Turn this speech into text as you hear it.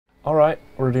Alright,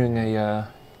 we're doing a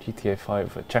GTA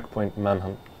 5 checkpoint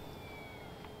manhunt.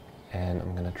 And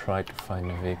I'm gonna try to find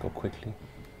the vehicle quickly.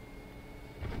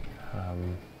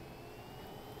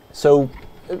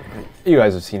 You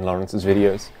guys have seen Laurence's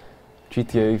videos.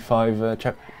 GTA 5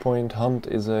 checkpoint hunt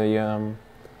is a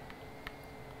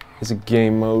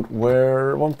game mode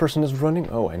where one person is running.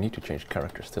 Oh, I need to change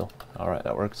character still. Alright,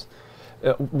 that works.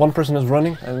 One person is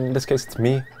running, and in this case it's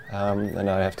me, and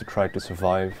I have to try to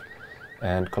survive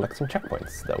and collect some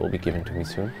checkpoints that will be given to me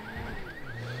soon.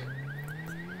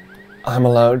 I'm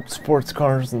allowed sports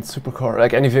cars and supercar,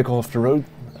 like any vehicle off the road,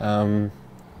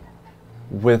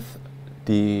 with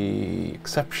the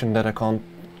exception that I can't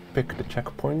pick the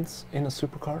checkpoints in a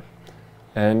supercar,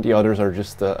 and the others are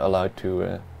just allowed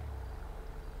to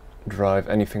drive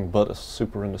anything but a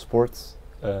super in the sports,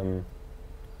 and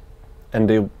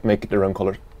they make it their own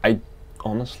colors.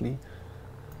 Honestly,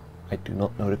 I do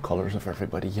not know the colors of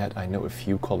everybody yet. I know a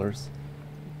few colors,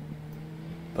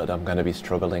 but I'm gonna be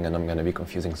struggling and I'm gonna be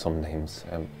confusing some names.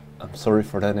 I'm sorry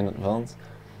for that in advance.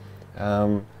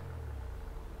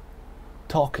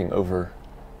 Talking over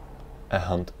a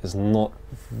hunt is not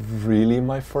really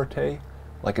my forte.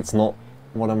 Like, it's not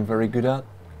what I'm very good at.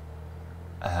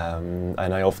 And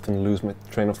I often lose my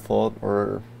train of thought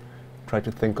or try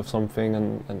to think of something,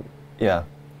 and yeah.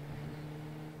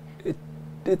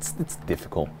 It's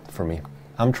difficult for me.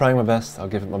 I'm trying my best, I'll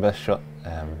give it my best shot.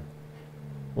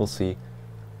 We'll see.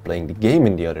 Playing the game,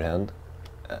 on the other hand,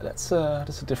 that's a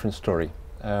different story.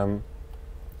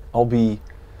 I'll be,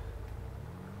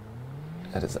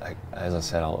 as I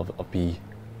said, I'll be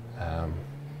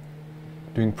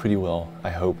doing pretty well, I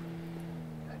hope,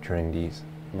 during these.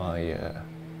 My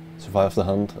survive the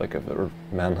hunt, or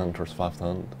manhunt or survive the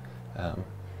hunt,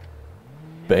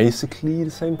 basically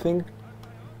the same thing.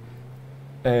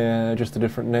 Just a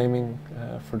different naming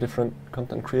for different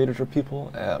content creators or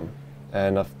people,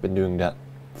 and I've been doing that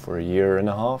for a year and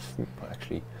a half.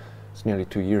 Actually, it's nearly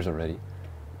 2 years already.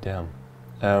 Damn.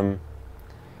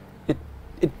 It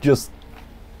just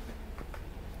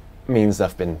means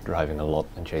I've been driving a lot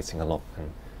and chasing a lot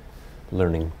and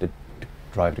learning to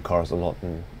drive the cars a lot,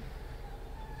 and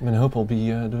I hope I'll be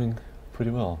doing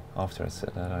pretty well. After I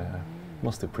said that, I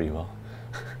must do pretty well.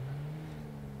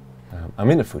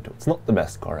 I'm in a Futo. It's not the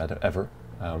best car ever.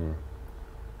 I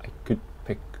could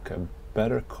pick a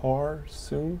better car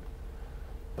soon,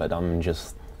 but I'm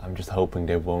just hoping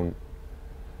they won't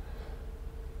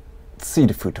see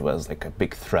the Futo as like a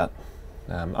big threat.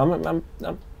 I'm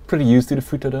pretty used to the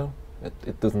Futo though.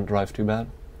 It doesn't drive too bad.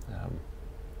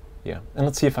 Yeah, and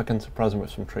let's see if I can surprise him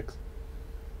with some tricks.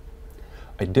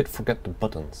 I did forget the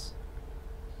buttons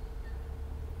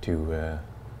to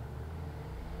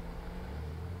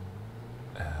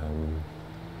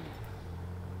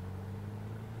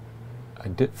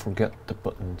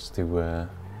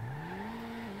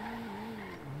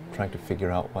try to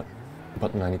figure out what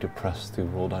button I need to press to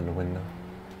roll down the window.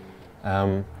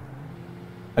 I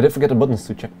did forget the buttons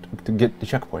to get the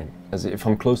checkpoint. As if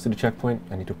I'm close to the checkpoint,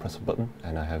 I need to press a button,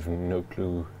 and I have no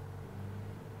clue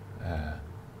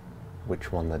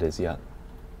which one that is yet.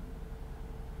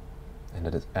 And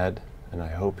that is Ed, and I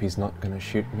hope he's not gonna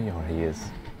shoot me, or he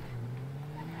is.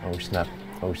 Oh snap,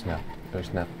 oh snap, oh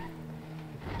snap.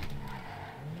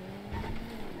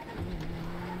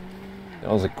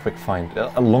 That was a quick find,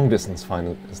 a long distance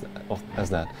find as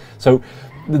that. So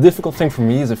the difficult thing for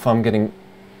me is if I'm getting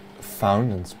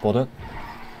found and spotted.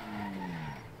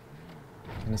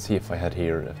 I'm gonna see if I head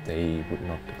here, if they would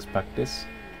not expect this.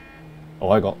 Oh,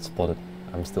 I got spotted.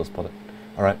 I'm still spotted.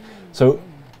 Alright, so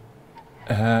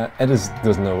Ed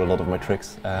does know a lot of my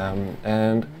tricks,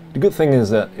 and the good thing is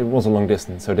that it was a long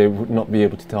distance, so they would not be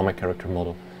able to tell my character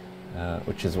model,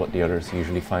 which is what the others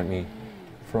usually find me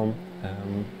from.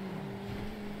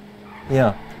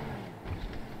 Yeah,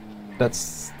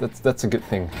 that's a good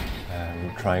thing.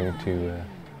 Trying to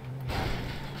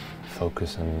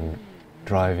focus on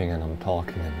driving and on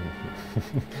talking,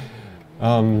 and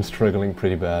I'm struggling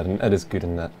pretty bad. And Ed is good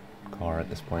in that car at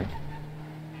this point.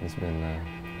 He's been, I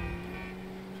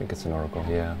think it's an Oracle.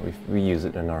 Yeah, we use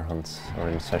it in our hunts or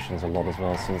in sessions a lot as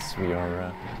well, since we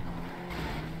are.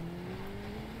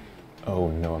 Oh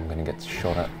no, I'm gonna get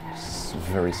shot at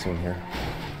very soon here.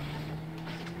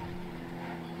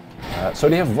 So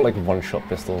they have like one-shot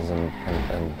pistols and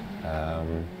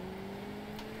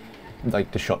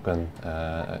like the shotgun.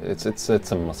 It's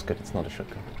a musket. It's not a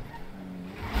shotgun.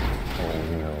 Oh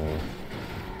no!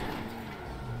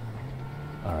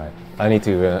 All right, I need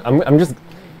to. I'm just.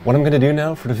 What I'm gonna do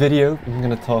now for the video, I'm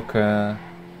gonna talk a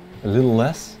little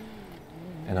less,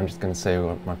 and I'm just gonna say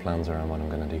what my plans are and what I'm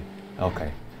gonna do.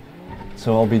 Okay.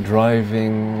 So I'll be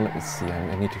driving, let's see,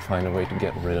 I need to find a way to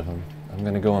get rid of him. I'm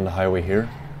gonna go on the highway here,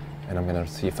 and I'm gonna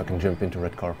see if I can jump into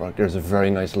red car park. There's a very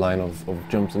nice line of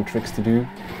jumps and tricks to do.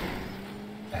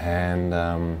 And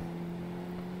I'm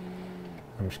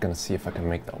just gonna see if I can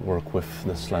make that work with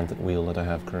the slanted wheel that I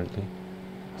have currently.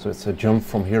 So it's a jump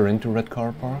from here into red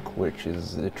car park, which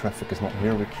is, the traffic is not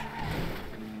here, which...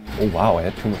 Oh wow, I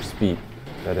had too much speed.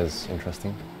 That is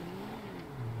interesting.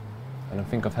 I don't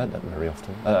think I've had that very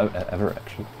often, ever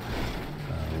actually.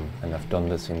 And I've done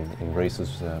this in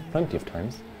races plenty of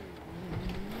times.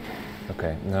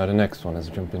 Okay, now the next one is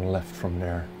jumping left from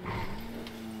there.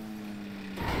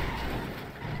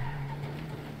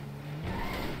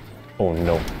 Oh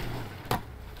no.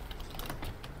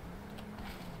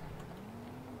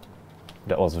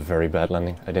 That was a very bad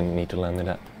landing. I didn't need to land in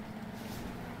that.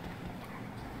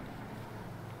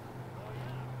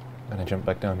 I'm gonna jump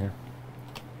back down here.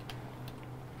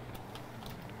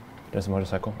 There's a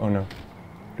motorcycle. Oh no.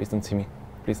 Please don't see me.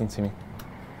 Please don't see me.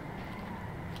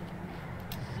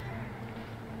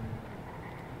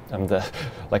 I'm the...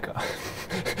 like...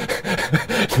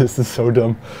 This is so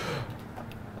dumb.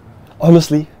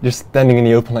 Honestly, just standing in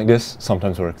the open like this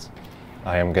sometimes works.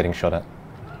 I am getting shot at.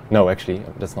 No, actually,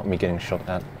 that's not me getting shot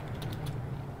at.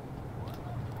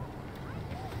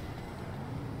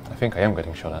 I think I am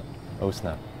getting shot at. Oh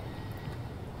snap.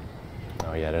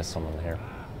 Oh yeah, there's someone here.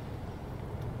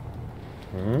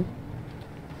 Hmm?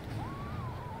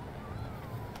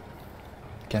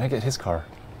 Can I get his car?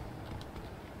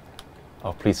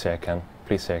 Oh, please say I can.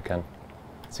 Please say I can.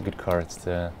 It's a good car, it's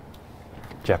the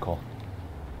Jackal.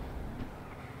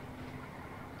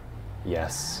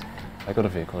 Yes. I got a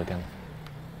vehicle again.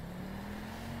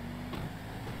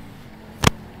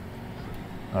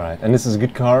 Alright, and this is a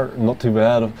good car, not too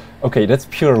bad. Okay, that's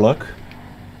pure luck.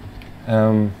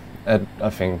 Ed, I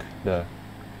think, the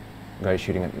guy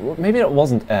shooting at me. Well, maybe that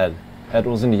wasn't Ed. Ed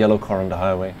was in the yellow car on the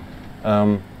highway.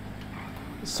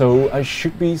 So I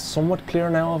should be somewhat clear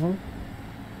now of him,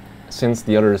 since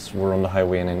the others were on the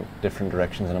highway and in different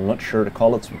directions, and I'm not sure the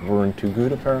call-outs weren't too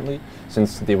good apparently,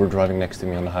 since they were driving next to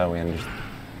me on the highway and just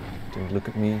didn't look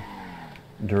at me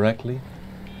directly.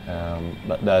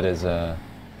 But that is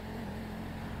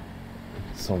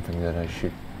something that I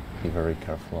should be very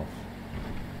careful of.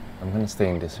 I'm gonna stay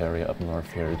in this area up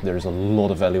north here. There's a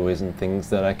lot of alleyways and things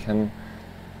that I can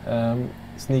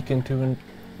sneak into and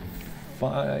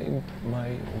find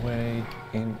my way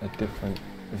in a different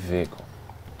vehicle.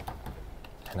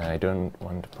 And I don't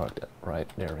want to park that right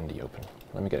there in the open.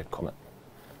 Let me get a comment.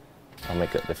 I'll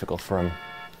make it difficult for him.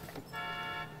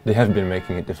 They have been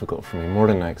making it difficult for me, more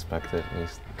than I expected at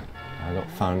least. I got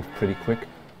found pretty quick.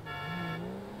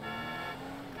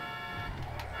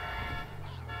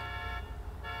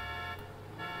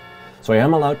 So I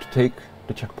am allowed to take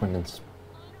the checkpoint in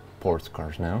sports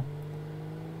cars now.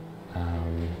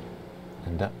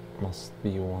 And that must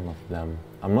be one of them.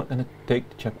 I'm not going to take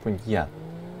the checkpoint yet.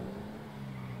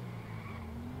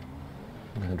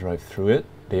 I'm going to drive through it.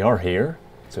 They are here,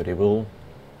 so they will...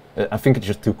 I think it's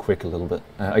just too quick a little bit.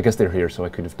 I guess they're here, so I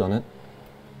could have done it.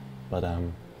 But I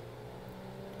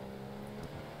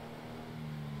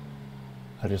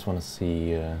just want to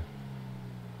see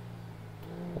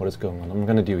what is going on. I'm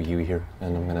going to do a U here,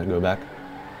 and I'm going to go back.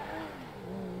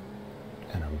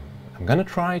 And I'm going to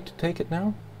try to take it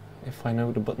now, if I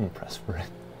know the button press for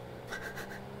it.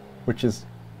 Which is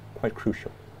quite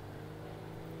crucial.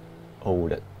 Oh,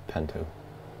 that Panto.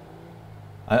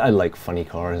 I like funny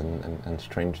cars and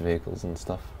strange vehicles and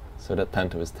stuff, so that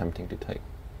Panto is tempting to take.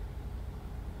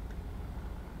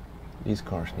 These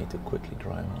cars need to quickly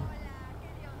drive on.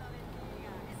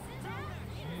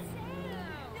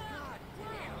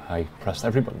 I pressed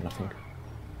every button, I think.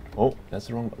 Oh, that's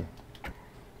the wrong button.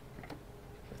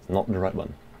 It's not the right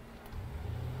button.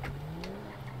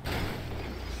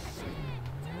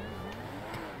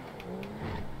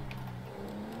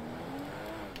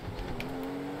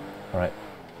 Alright.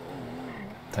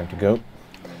 Time to go.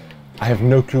 I have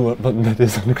no clue what button that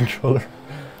is on the controller.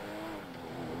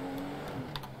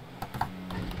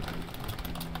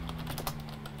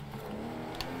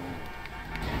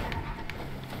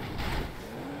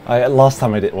 Last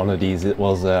time I did one of these, it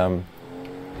was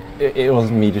it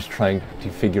was me just trying to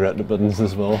figure out the buttons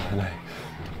as well, and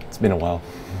it's been a while.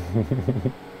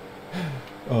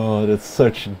 Oh, that's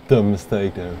such a dumb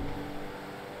mistake though.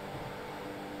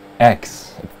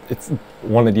 X. It's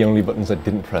one of the only buttons I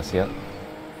didn't press yet.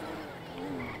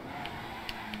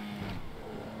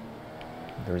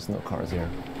 There is no cars here.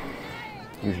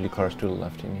 Usually cars to the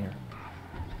left in here.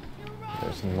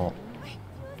 There's not.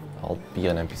 I'll be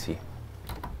an NPC.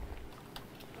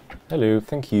 Hello,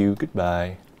 thank you,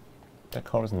 goodbye. That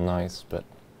car is nice, but...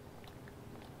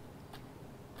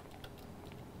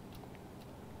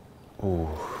 Ooh.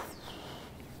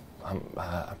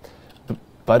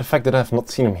 By the fact that I have not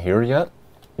seen him here yet,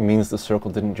 means the circle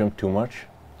didn't jump too much.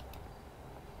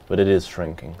 But it is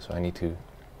shrinking, so I need to...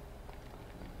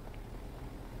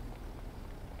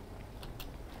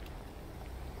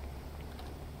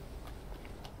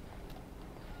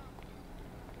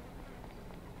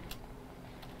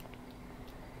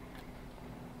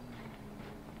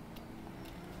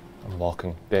 I'm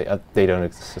walking. They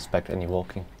don't suspect any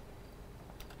walking.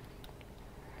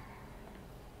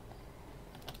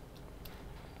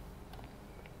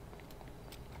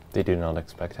 They do not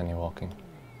expect any walking.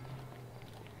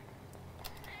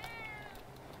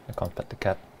 I can't pet the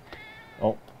cat.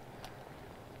 Oh.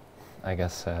 I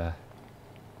guess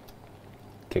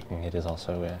kicking it is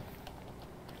also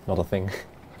not a thing.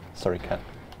 Sorry, cat.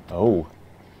 Oh.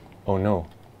 Oh no.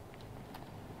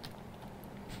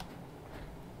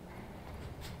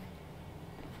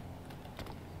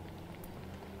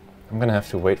 I'm gonna have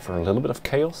to wait for a little bit of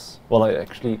chaos. Well,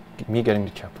 me getting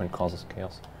the checkpoint causes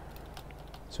chaos.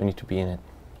 So I need to be in it.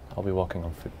 I'll be walking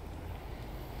on foot.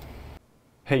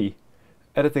 Hey,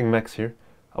 Editing Max here.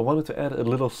 I wanted to add a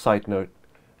little side note.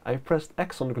 I pressed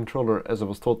X on the controller as I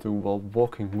was told to while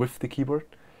walking with the keyboard.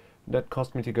 That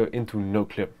caused me to go into no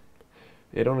clip.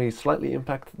 It only slightly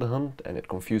impacted the hunt and it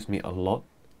confused me a lot.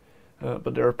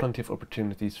 But there are plenty of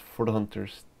opportunities for the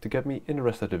hunters to get me in the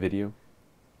rest of the video.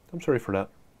 I'm sorry for that.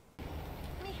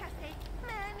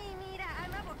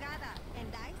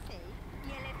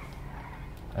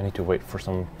 I need to wait for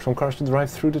some cars to drive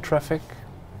through the traffic.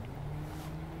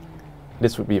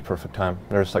 This would be a perfect time.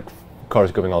 There's like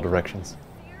cars going all directions.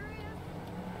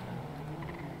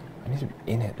 I need to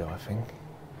be in it though, I think.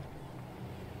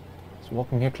 Is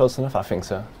walking here close enough? I think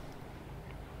so.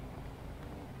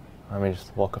 Let me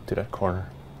just walk up to that corner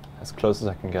as close as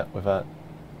I can get without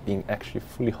being actually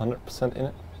fully 100% in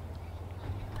it.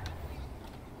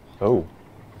 Oh.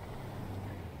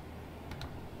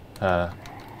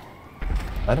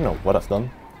 I don't know what I've done.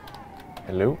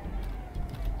 Hello?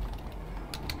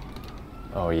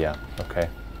 Oh yeah, okay.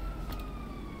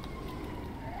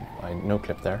 No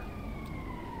clip there.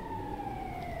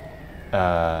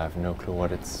 I have no clue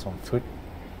what it's on foot.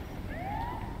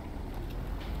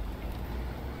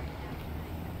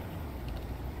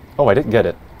 Oh, I did get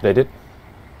it. They did.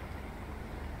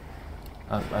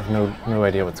 I have no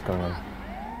idea what's going on.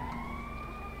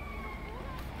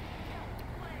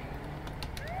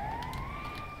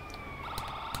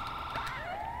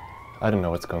 I don't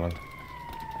know what's going on.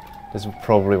 This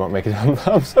probably won't make it.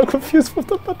 I'm so confused with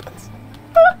the buttons.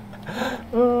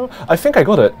 I think I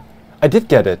got it. I did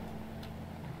get it.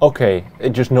 Okay,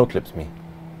 it just no clips me.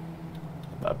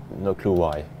 No clue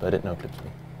why, but it no clips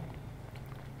me.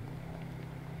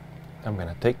 I'm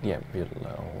gonna take the ANBR.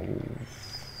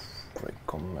 Great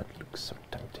combat looks so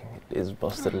tempting. It is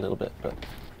busted a little bit, but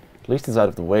at least it's out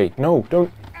of the way. No,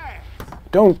 don't!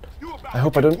 Don't! I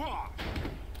hope I don't...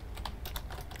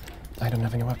 I don't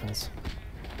have any weapons.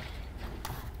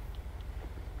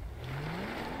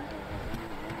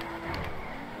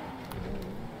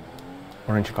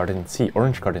 Orange car didn't see.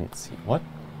 Orange car didn't see. What?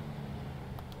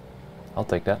 I'll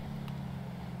take that.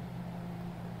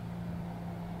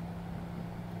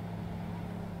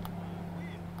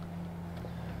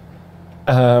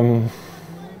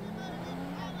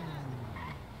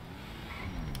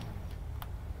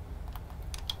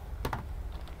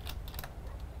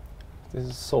 This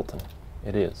is Sultan.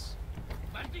 It is.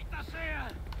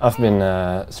 I've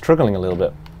been struggling a little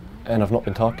bit, and I've not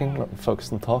been talking, not been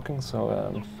focused on talking,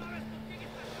 so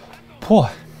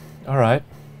alright.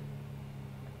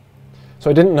 So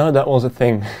I didn't know that was a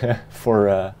thing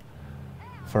for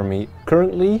me.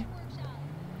 Currently,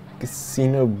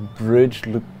 Casino Bridge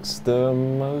looks the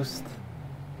most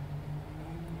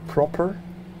proper,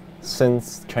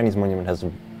 since Chinese Monument has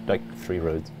like 3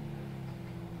 roads.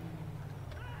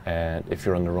 And if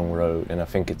you're on the wrong road, and I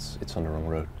think it's on the wrong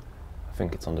road, I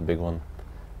think it's on the big one,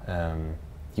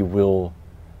 you will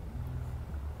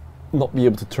not be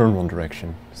able to turn one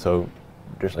direction. So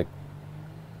there's like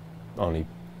only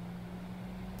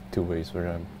 2 ways where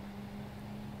I'm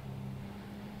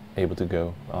able to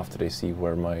go after they see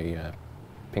where my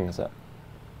ping is at.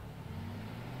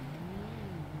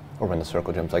 Or when the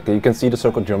circle jumps. Like you can see the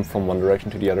circle jump from one direction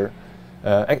to the other.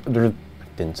 I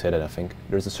didn't say that, I think.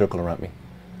 There's a circle around me.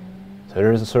 So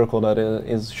there is a circle that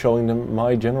is showing them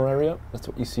my general area. That's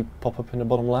what you see pop up in the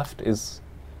bottom left, is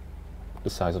the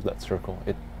size of that circle.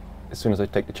 As soon as I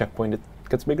take the checkpoint, it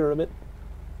gets bigger a bit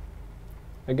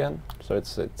again. So I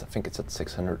think it's at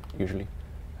 600 usually.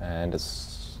 And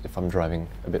if I'm driving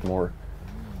a bit more,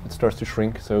 it starts to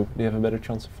shrink, so they have a better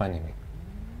chance of finding me.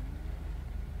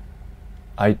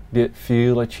 I did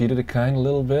feel I cheated a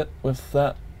little bit with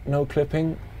that no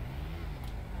clipping.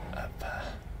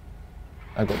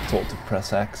 I got told to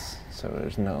press X, so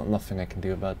there's nothing I can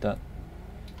do about that.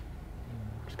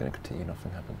 I'm just gonna continue,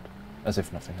 nothing happened. As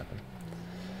if nothing happened.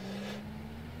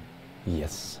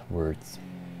 Yes, words.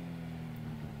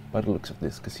 By the looks of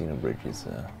this, Casino Bridge is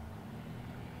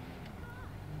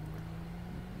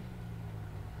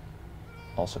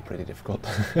also pretty difficult.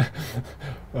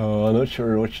 I'm not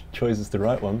sure which choice is the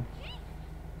right one.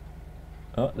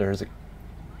 Oh, there's a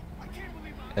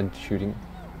edge shooting.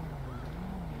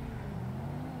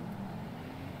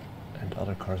 And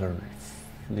other cars are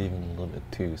leaving a little bit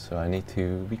too, so I need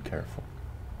to be careful.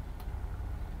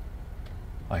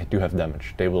 I do have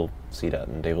damage. They will see that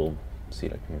and they will see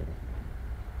that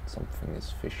something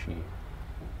is fishy.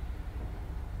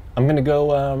 I'm gonna go,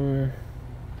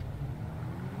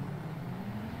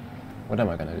 what am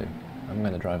I gonna do? I'm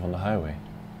gonna drive on the highway.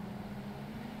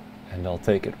 And I'll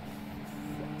take it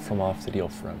from after the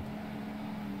off-ramp.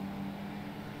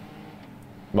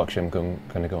 Well, actually, I'm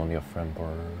gonna go on the off-ramp or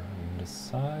on the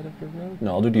side of the road?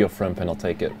 No, I'll do the off-ramp and I'll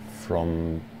take it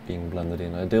from being blended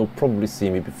in. They'll probably see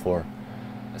me before,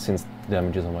 since the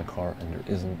damage is on my car and there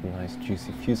isn't a nice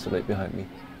juicy fuselage behind me.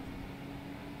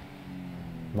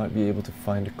 Might be able to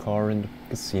find a car in the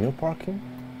casino parking.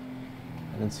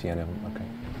 I didn't see any of them, okay.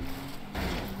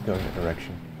 Go in that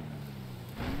direction.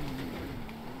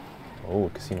 Oh,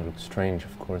 casino looks strange,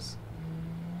 of course.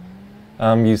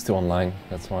 I'm used to online,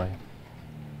 that's why.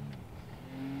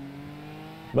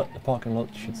 But the parking lot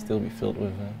should still be filled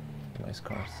with nice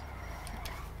cars.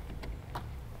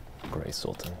 Grey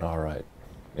Sultan, alright.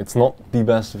 It's not the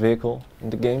best vehicle in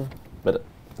the game, but it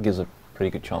gives a pretty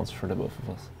good chance for the both of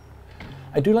us.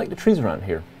 I do like the trees around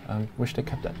here. I wish they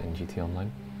kept that in GT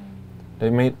Online. They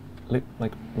made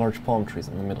like large palm trees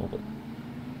in the middle, but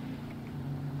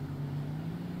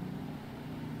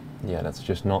yeah, that's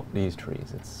just not these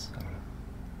trees. It's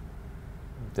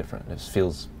different. It just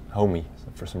feels homey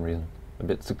for some reason. A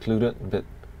bit secluded, a bit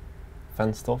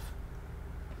fenced off.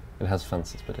 It has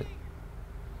fences, but it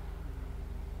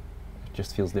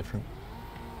just feels different.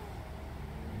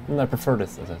 And I prefer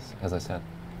this, as I said.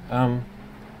 I'm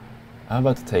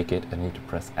about to take it. I need to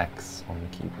press X on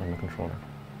the controller.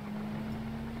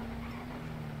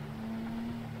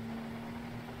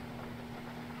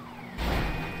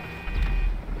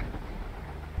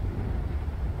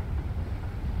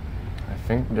 I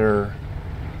think they're...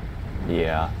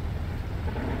 yeah.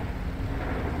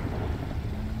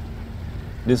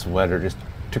 This weather just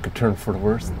took a turn for the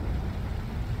worst.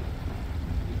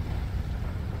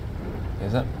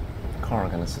 Is that car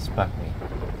gonna suspect me?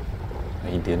 No,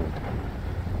 he didn't.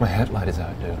 My headlight is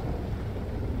out though.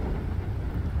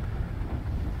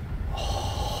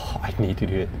 Oh, I need to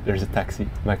do it. There's a taxi.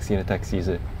 Maxzzzie in a taxi is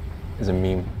a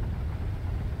meme.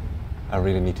 I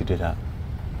really need to do that.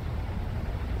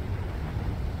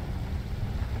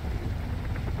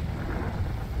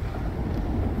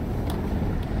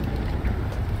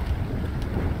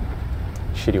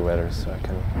 Shitty weather, so I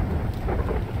can...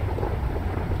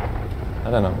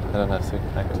 I don't know, I don't have to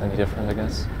act any different, I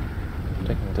guess.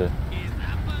 Taking the...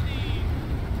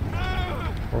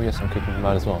 oh yes, I'm kicking him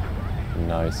out as well.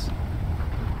 Nice.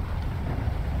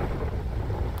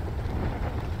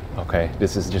 Okay,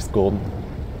 this is just golden.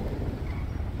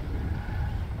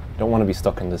 Don't want to be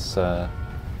stuck in this... on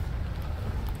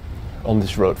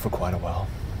this road for quite a while.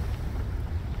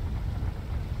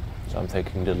 So I'm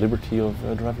taking the liberty of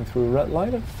driving through a red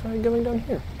light of going down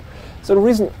here. So the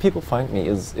reason people find me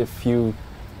is if you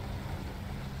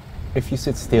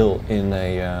sit still in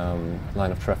a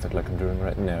line of traffic like I'm doing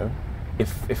right now,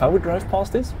 if I would drive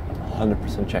past this, I'm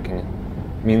 100% checking it.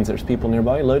 Means there's people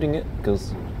nearby loading it,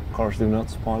 because cars do not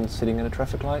spawn sitting at a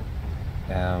traffic light.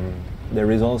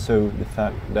 There is also the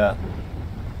fact that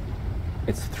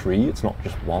it's 3, it's not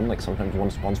just 1, like sometimes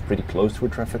one spawns pretty close to a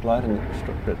traffic light and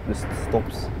it just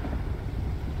stops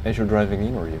as you're driving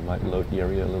in, or you might load the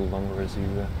area a little longer as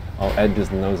you... oh, Ed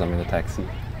just knows I'm in a taxi.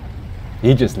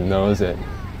 He just knows it.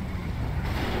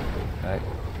 I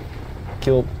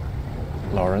killed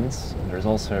Laurence. There's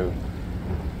also...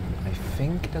 I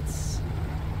think that's...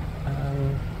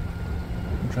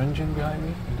 Drengen behind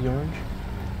me, in the orange.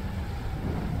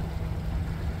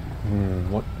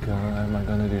 What am I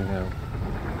gonna do now?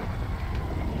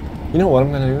 You know what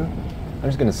I'm gonna do? I'm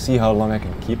just gonna see how long I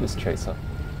can keep this chase up.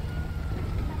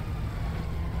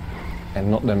 And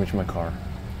not damage my car.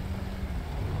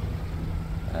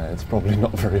 It's probably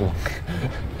not very long.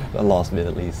 The last bit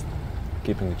at least.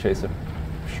 Keeping the chase up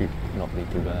should not be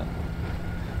too bad.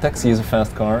 Taxi is a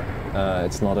fast car.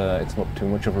 It's not too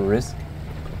much of a risk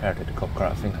compared to the cop car.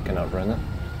 I think I can outrun it.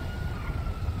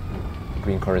 The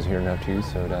green car is here now too,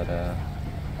 so that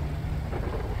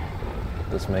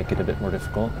does make it a bit more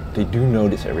difficult. They do know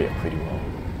this area pretty well.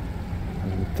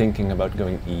 I'm thinking about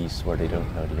going east where they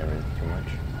don't know the area too much.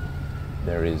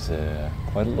 There is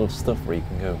quite a lot of stuff where you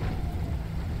can go.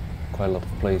 Quite a lot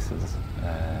of places.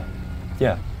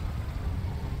 Yeah.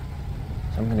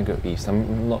 So I'm gonna go east.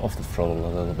 I'm not off the throttle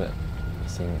a little bit.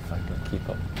 Seeing if I can keep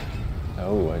up.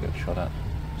 Oh, I got shot at.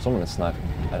 Someone is sniping.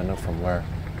 I don't know from where.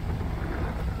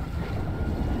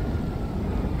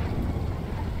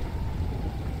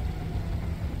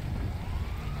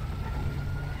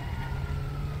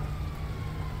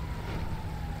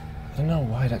 I don't know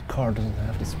why that car doesn't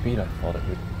have the speed I thought it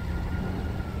would.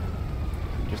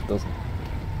 It just doesn't.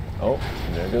 Oh,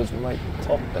 there goes my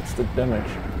top. That's the damage.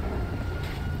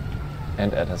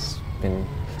 And Ed has been...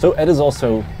 So Ed is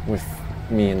also with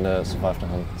me in the Survive the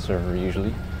Hunt server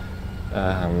usually.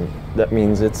 That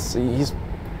means he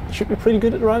should be pretty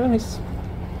good at driving. He's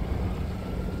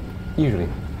usually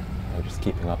just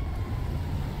keeping up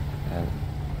and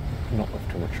not with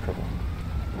too much trouble.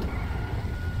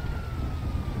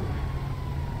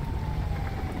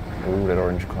 Oh, that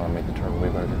orange car made the turn way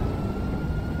better.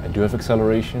 I do have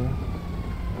acceleration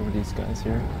over these guys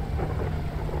here.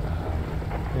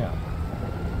 Yeah.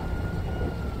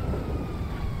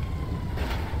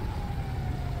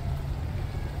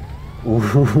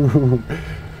 Ooh.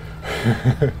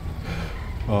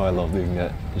 Oh, I love doing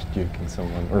that. Just juking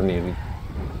someone, or nearly.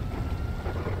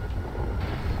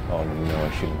 Oh no,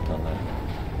 I shouldn't have done that.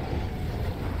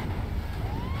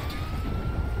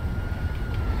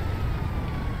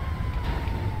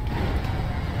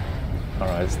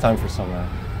 Alright, it's time for some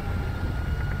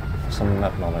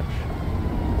map knowledge.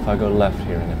 If I go left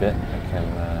here in a bit, I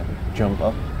can jump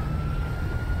up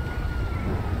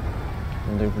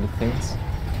and over the things.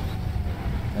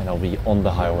 And I'll be on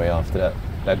the highway after that.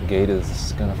 That gate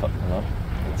is gonna fuck them up.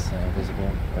 It's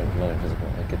invisible, or not invisible,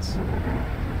 like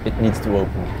it needs to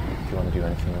open if you want to do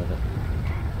anything with it.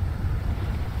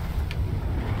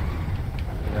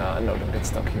 No, don't get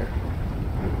stuck here.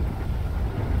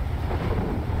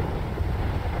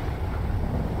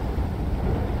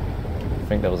 I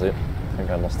think that was it. I think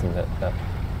I lost him with that.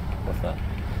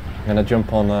 I'm gonna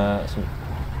jump on some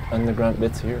underground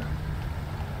bits here.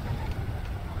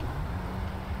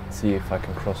 See if I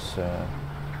can cross to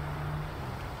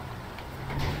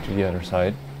the other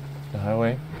side of the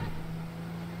highway.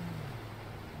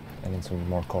 And in some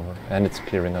more cover. And it's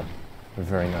clearing up.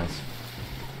 Very nice.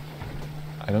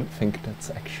 I don't think that's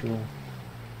actual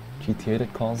GTA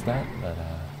that caused that, but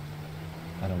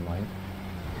I don't mind.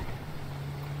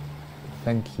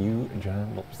 Thank you,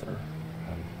 Giant Lobster.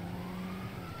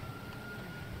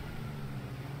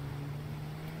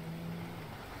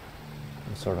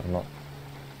 I'm sort of not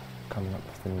coming up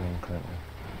with the name currently.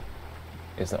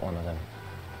 Is that one of them?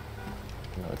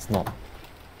 No, it's not.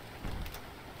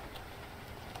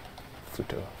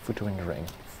 Futo. Futo in the rain.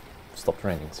 Stopped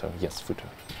raining, so yes, Futo.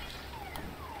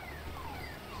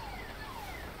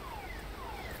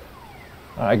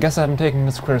 I guess I'm taking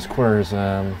the squares.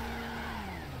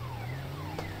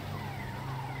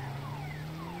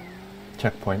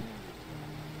 Checkpoint.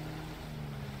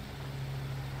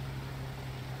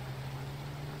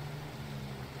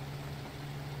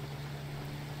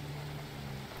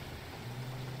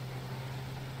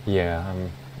 Yeah,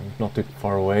 I'm not too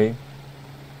far away.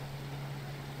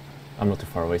 I'm not too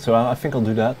far away, so I think I'll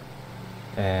do that,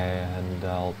 and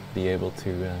I'll be able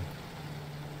to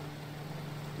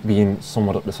be in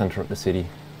somewhat up the center of the city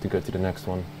to go to the next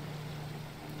one.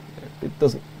 It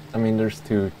doesn't. I mean, there's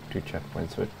two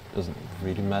checkpoints, so it doesn't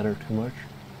really matter too much,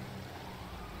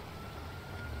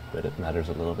 but it matters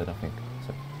a little bit, I think.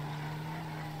 So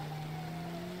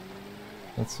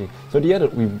let's see. So the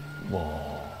edit we.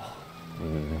 Whoa.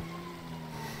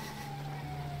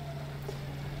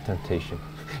 Temptation.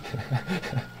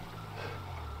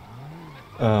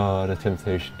 Oh, the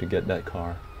temptation to get that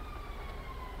car.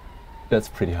 That's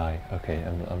pretty high. Okay,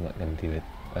 I'm not gonna do it.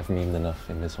 I've memed enough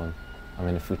in this one. I'm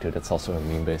in a Futo, that's also a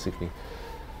meme basically.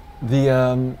 The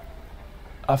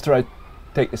after I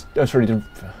take this,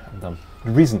 I'm done.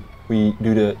 The reason we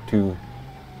do the two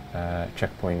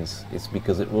checkpoints is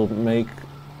because it will make,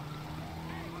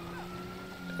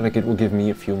 like, it will give me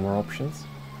a few more options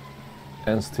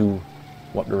as to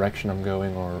what direction I'm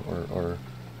going or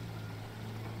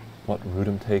what route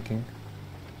I'm taking.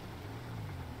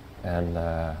 And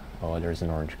oh, there's an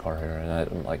orange car here, and I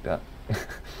don't like that.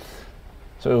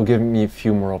 So it will give me a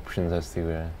few more options as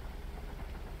to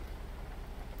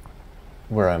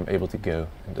where I'm able to go.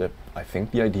 And I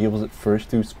think the idea was at first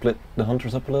to split the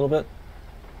hunters up a little bit,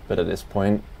 but at this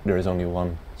point there is only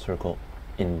one circle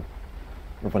in,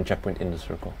 or one checkpoint in the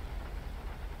circle.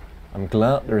 I'm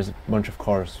glad there is a bunch of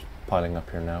cars piling up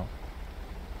here now.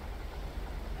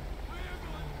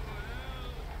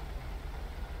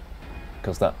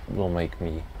 Because that will make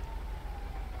me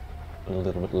a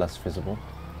little bit less visible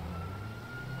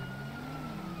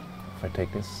if I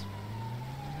take this.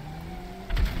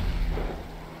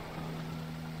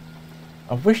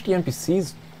 I wish the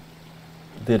NPCs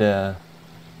did a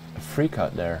freak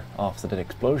out there after that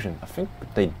explosion. I think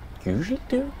they usually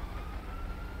do.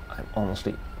 I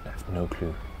honestly have no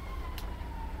clue.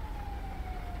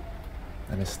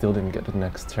 And I still didn't get to the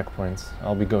next checkpoints.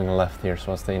 I'll be going left here,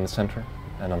 so I'll stay in the center,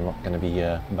 and I'm not going to be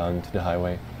bound to the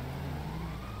highway.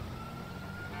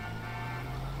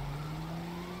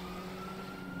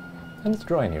 And it's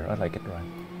dry in here. I like it dry.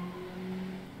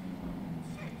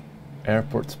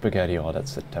 Airport spaghetti. Oh,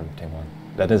 that's a tempting one.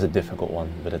 That is a difficult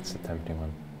one, but it's a tempting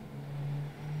one.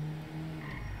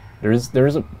 There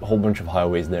is a whole bunch of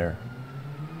highways there.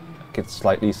 It's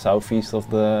slightly southeast of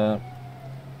the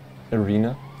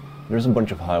arena. There's a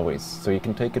bunch of highways, so you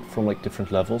can take it from like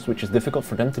different levels, which is difficult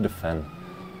for them to defend.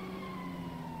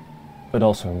 But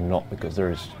also not, because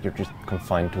you're just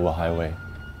confined to a highway.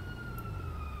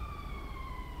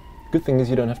 Good thing is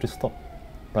you don't have to stop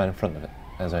right in front of it,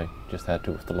 as I just had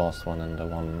to with the last one and the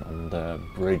one on the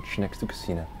bridge next to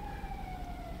Casino.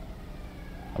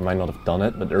 I might not have done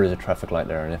it, but there is a traffic light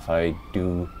there, and if I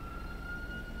do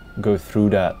go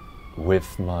through that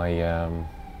with my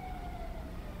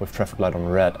with traffic light on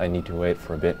red, I need to wait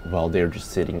for a bit while they're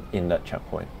just sitting in that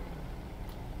checkpoint.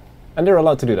 And they're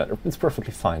allowed to do that. It's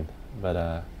perfectly fine,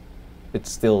 but it's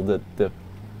still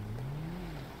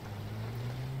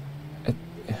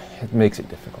it makes it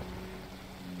difficult,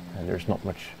 and there's not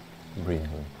much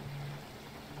breathing room.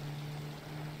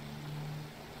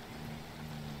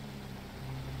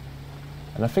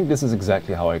 And I think this is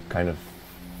exactly how I kind of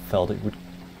felt it would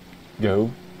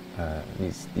go.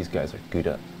 These guys are good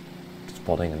at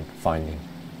spotting and finding.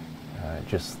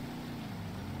 Just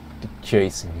the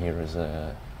chasing here is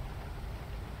a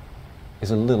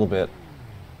little bit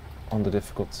on the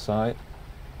difficult side.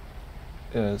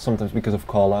 Sometimes because of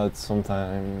callouts,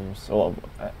 sometimes. Oh,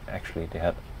 actually,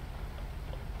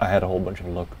 I had a whole bunch of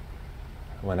luck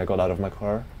when I got out of my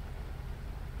car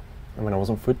and when I was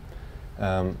on foot.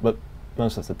 But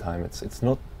most of the time, it's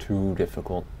not too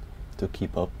difficult to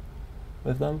keep up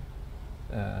with them,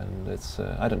 and it's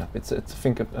I don't know. It's I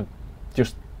think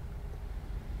just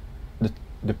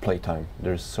the playtime.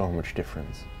 There's so much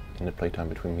difference in the playtime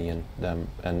between me and them,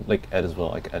 and like Ed as well.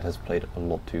 Like Ed has played a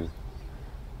lot too,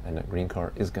 and that green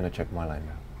car is gonna check my line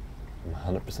now.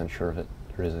 I'm 100% sure of it.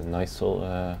 There is a nice little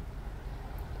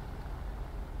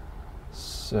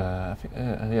I think,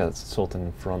 yeah, it's Sultan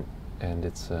in front, and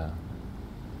it's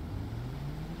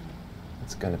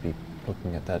gonna be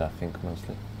looking at that, I think,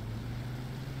 mostly.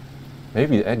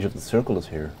 Maybe the edge of the circle is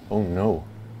here. Oh no.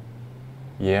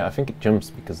 Yeah, I think it jumps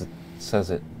because it says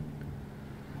it.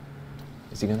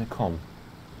 Is he gonna come?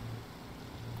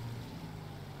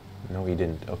 No, he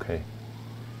didn't. Okay.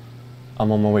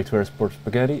 I'm on my way to Airport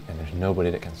Spaghetti, and there's nobody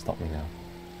that can stop me now.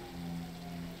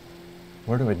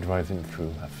 Where do I drive in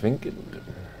through? I think it...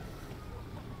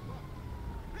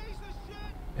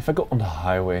 If I go on the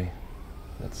highway,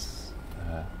 that's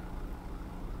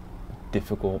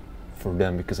difficult for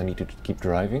them because I need to keep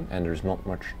driving and there's not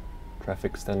much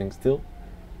traffic standing still.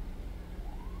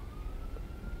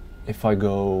 If I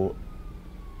go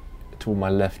to my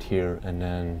left here and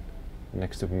then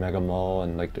next to Mega Mall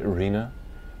and like the arena,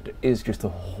 there is just a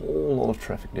whole lot of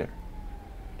traffic there.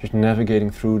 Just navigating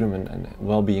through them and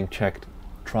while being checked,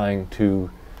 trying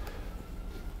to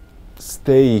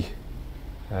stay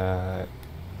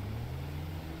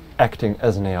acting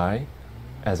as an AI,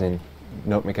 as in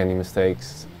don't make any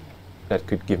mistakes that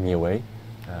could give me away.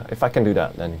 If I can do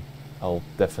that, then I'll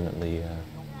definitely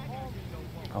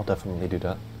do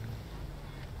that.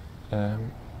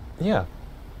 Yeah.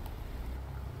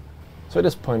 So at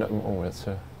this point, it's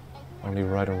only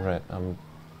right on red. I'm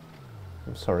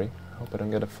sorry. I hope I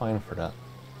don't get a fine for that.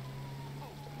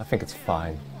 I think it's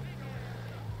fine.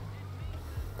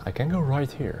 I can go right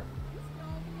here.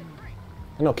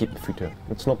 And I'll keep the Futo.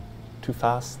 It's not too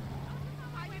fast,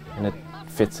 and it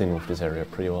fits in with this area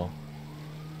pretty well.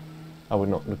 I would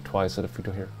not look twice at a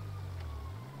Futo here.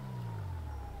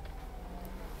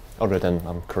 Other than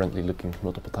I'm currently looking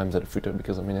multiple times at a Futo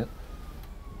because I'm in it.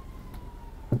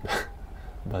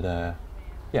 But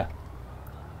yeah.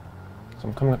 So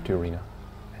I'm coming up to arena,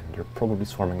 and they're probably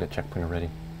swarming the checkpoint already.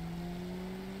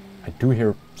 I do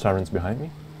hear sirens behind me.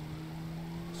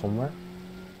 Somewhere.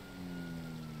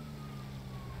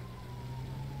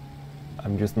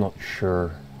 I'm just not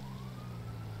sure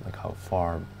like how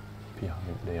far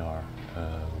behind they are.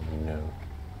 Oh no.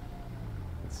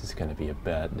 This is gonna be a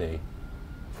bad day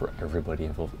for everybody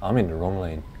involved. I'm in the wrong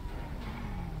lane.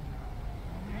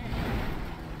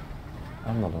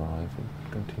 I'm not allowed to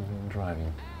continue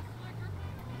driving.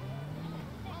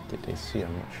 Did they see?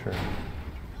 I'm not sure.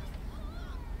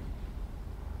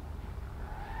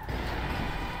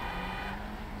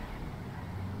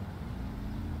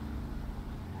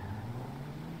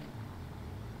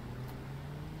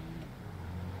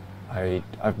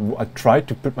 I tried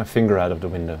to put my finger out of the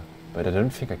window, but I don't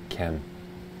think I can.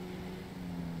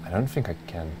 I don't think I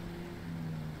can.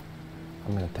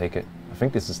 I'm gonna take it. I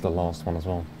think this is the last one as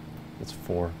well. It's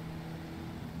 4.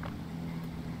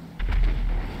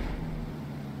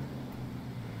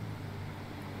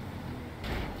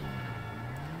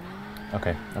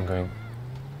 Okay, I'm going.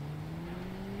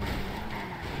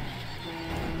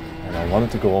 And I wanted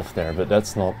to go off there, but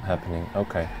that's not happening.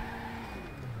 Okay.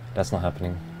 That's not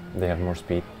happening. They have more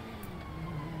speed.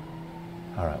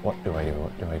 Alright, what do I do?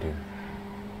 What do I do?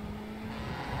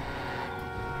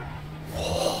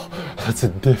 Oh, that's a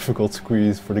difficult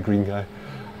squeeze for the green guy.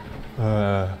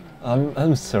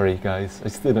 I'm sorry guys, I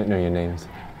still don't know your names.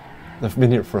 I've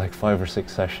been here for like 5 or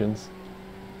 6 sessions.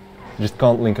 I just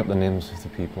can't link up the names with the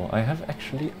people. I have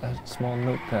actually a small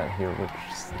notepad here which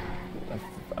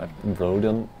I've wrote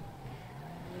on.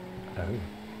 Oh,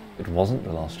 it wasn't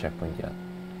the last checkpoint yet.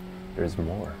 There's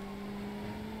more.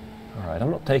 Alright,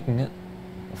 I'm not taking it,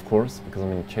 of course, because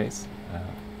I'm in a chase.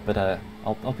 But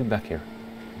I'll be back here.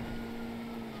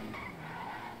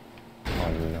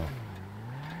 Oh no.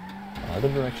 Other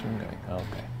direction I'm going. Oh,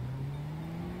 okay.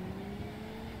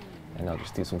 And I'll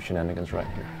just do some shenanigans right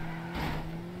here.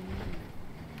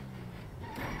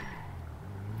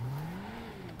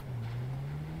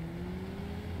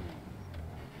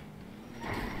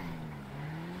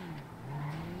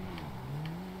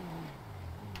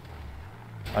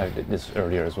 I did this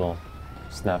earlier as well.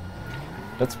 Snap.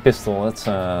 That's pistol, that's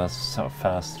so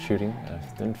fast shooting. I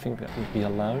don't think that would be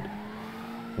allowed.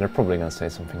 They're probably gonna say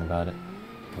something about it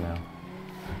now.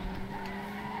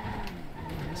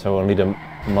 So only the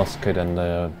musket and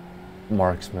the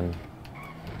marksman,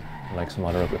 like some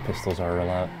other pistols, are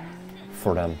allowed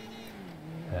for them.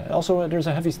 Also, there's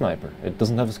a heavy sniper. It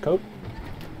doesn't have a scope,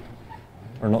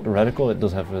 or not the reticle. It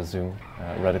does have a zoom.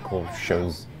 Reticle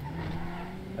shows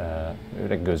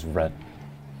it goes red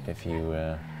if you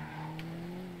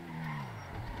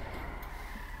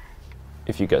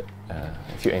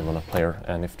aim on a player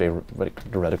and if the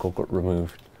reticle got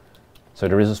removed. So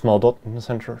there is a small dot in the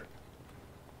center,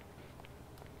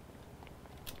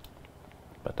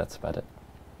 but that's about it.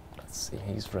 Let's see,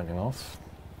 he's running off.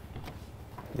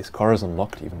 This car is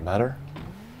unlocked, even better.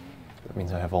 That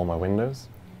means I have all my windows.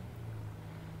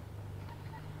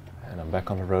 And I'm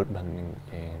back on the road, bending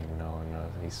in. No,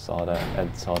 he saw that.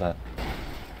 Ed saw that.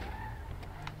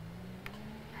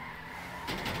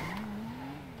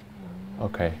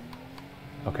 Okay.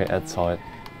 Okay, Ed saw it.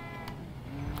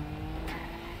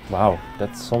 Wow,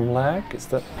 that's some lag? Is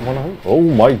that one of them? Oh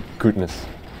my goodness.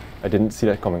 I didn't see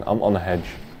that coming. I'm on a hedge.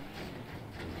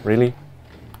 Really?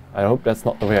 I hope that's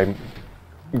not the way I'm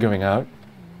going out.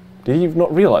 Did he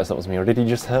not realize that was me, or did he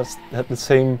just have the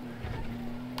same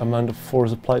amount of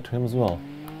force applied to him as well?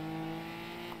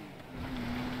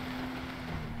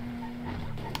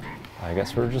 I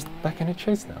guess we're just back in a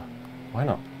chase now. Why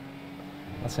not?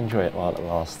 Let's enjoy it while it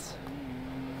lasts.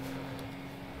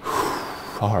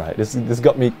 Alright, this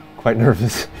got me quite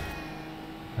nervous.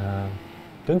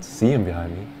 Don't see him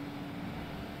behind me.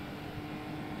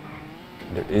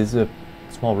 There is a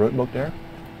small roadblock there,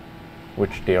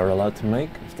 which they are allowed to make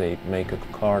if they make a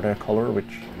car their color,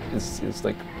 which is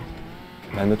like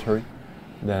mandatory.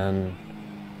 Then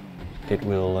it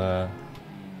will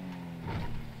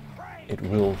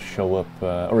show up,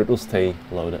 or it will stay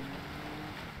loaded.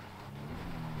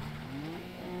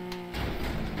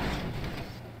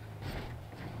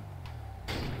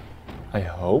 I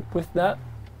hope with that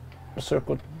the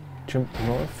circle jumped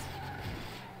north,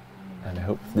 and I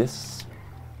hope this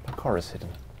car is hidden.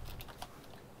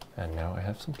 And now I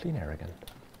have some clean air again.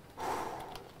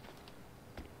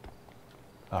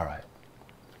 All right.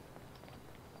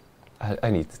 I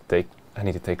need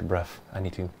to take a breath. I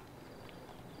need to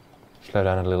slow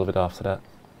down a little bit after that.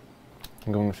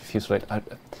 I'm going with a Fusillade.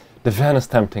 The van is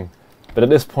tempting, but at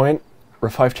this point, we're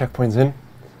 5 checkpoints in.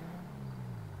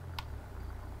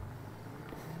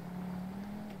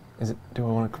 Do I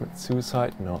want to commit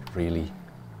suicide? Not really.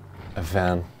 A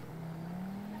van.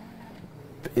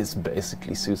 is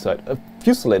basically suicide. A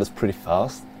Fusillade is pretty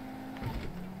fast,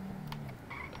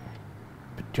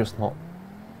 but just not,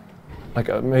 like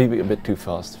maybe a bit too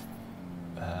fast.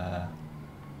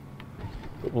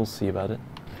 But we'll see about it.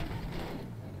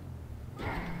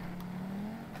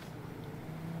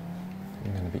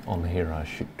 I'm gonna be on here. I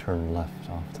should turn left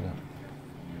after that.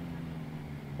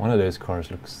 One of those cars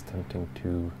looks tempting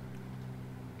to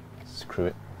screw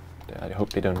it. I hope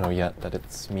they don't know yet that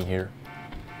it's me here.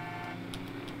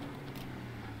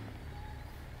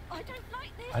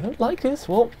 I don't like this.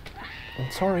 Well, I'm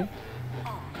sorry.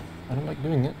 I don't like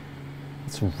doing it.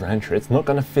 It's a rancher. It's not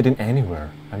gonna fit in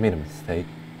anywhere. I made a mistake.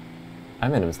 I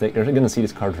made a mistake. They're gonna see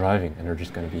this car driving, and they're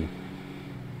just gonna be,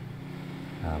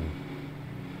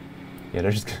 yeah,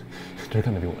 they're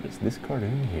gonna be, what is this car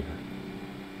doing here?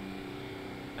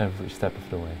 Every step of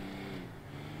the way.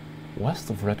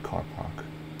 West of Red Car Park.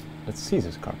 Let's see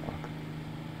this car park.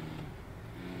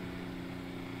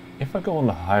 If I go on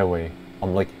the highway,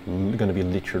 I'm like gonna be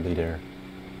literally there.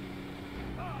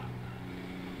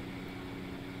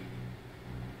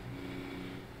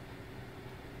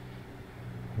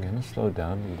 I'm gonna slow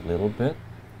down a little bit,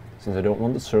 since I don't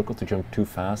want the circle to jump too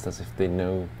fast, as if they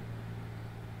know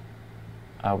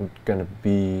I'm gonna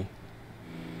be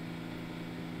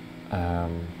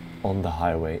on the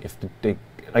highway. If they,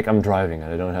 like, I'm driving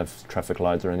and I don't have traffic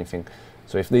lights or anything,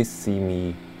 so if they see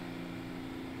me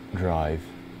drive,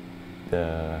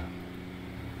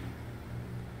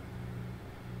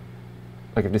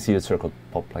 like if they see the circle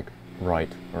pop like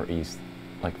right or east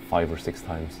like 5 or 6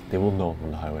 times, they will know I'm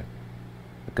on the highway,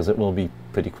 because it will be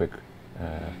pretty quick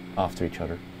after each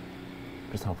other.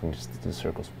 Just hoping just the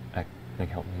circles like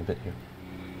help me a bit here,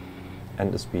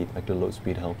 and the speed, like the low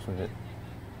speed helps with it.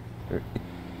 It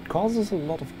causes a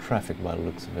lot of traffic by the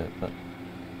looks of it, but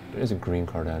there is a green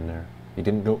car down there. He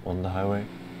didn't go on the highway,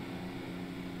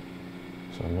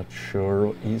 so I'm not sure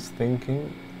what he's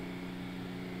thinking.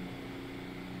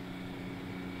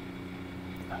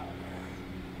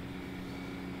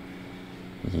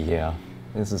 Yeah,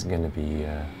 this is gonna be,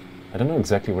 I don't know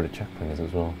exactly where the checkpoint is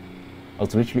as well. Oh,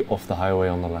 it's literally off the highway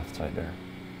on the left side there.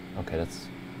 Okay, that's,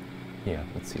 yeah,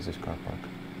 let's see this car park.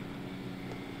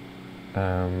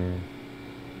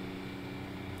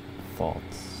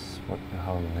 Thoughts?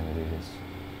 How am I gonna do this?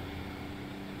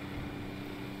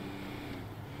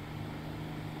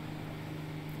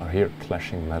 I hear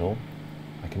clashing metal.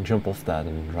 I can jump off that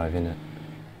and drive in it.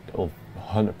 It'll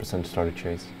 100% start a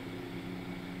chase.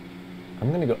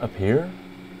 I'm gonna go up here,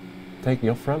 take the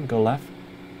off ramp, go left,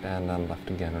 and then left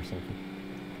again or something.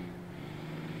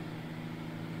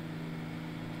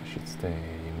 I should stay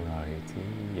right.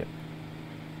 Yep.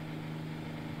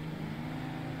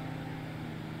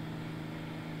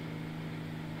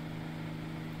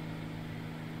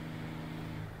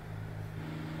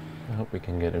 I hope we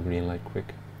can get a green light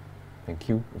quick. Thank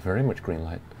you very much, green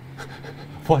light.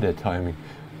 What a timing.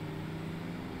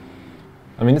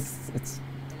 I mean, it's.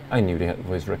 I knew they had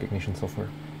voice recognition software.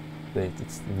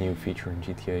 It's a new feature in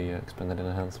GTA Expanded and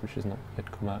Enhanced, which has not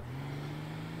yet come out.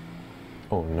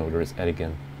 Oh no, there is Ed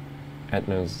again. Ed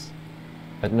knows.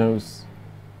 Ed knows.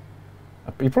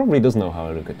 He probably does know how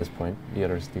I look at this point. The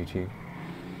others do too.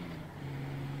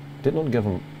 Did not give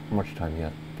him much time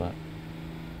yet, but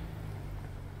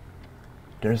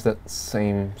there's that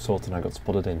same Sultan I got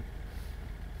spotted in.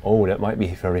 Oh, that might be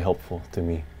very helpful to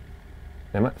me.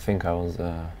 They might think I was.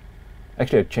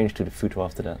 Actually, I changed to the Futo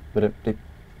after that, but I've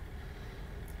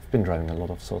been driving a lot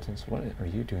of Sultans. What are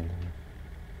you doing then?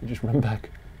 You just run back.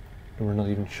 There were not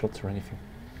even shots or anything.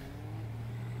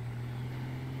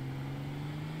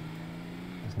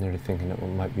 I was nearly thinking that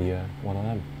one might be one of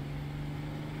them.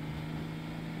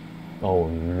 Oh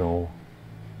no.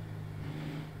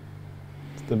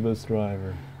 It's the bus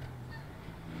driver.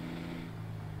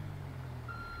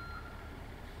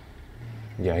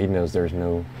 Yeah, he knows there's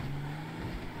no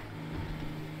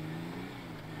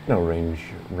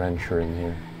rancher in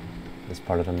here, this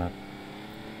part of the map.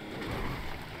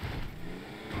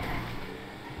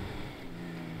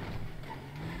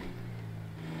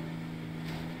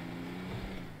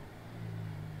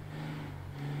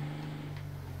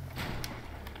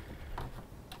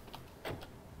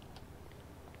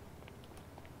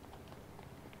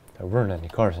 There weren't any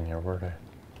cars in here, were there?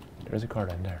 There's a car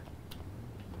down there.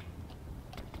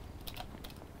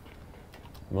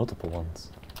 Multiple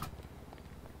ones.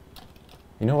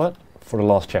 You know what? For the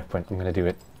last checkpoint, I'm gonna do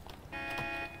it.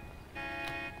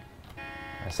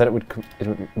 I said it would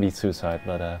be suicide,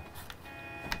 but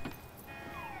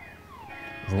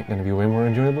isn't it gonna be way more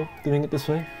enjoyable doing it this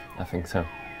way? I think so.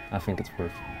 I think it's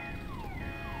worth.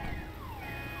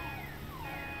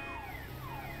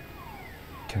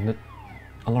 Can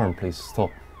Alarm, please,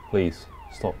 stop. Please,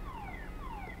 stop.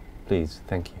 Please,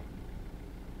 thank you.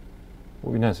 It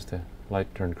would be nice if the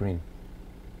light turned green.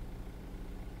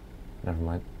 Never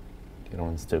mind. The other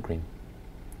one's still green.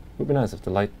 It would be nice if the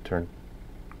light turned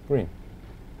green.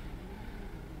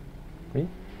 Green?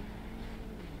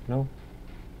 No?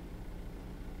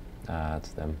 Ah, it's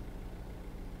them.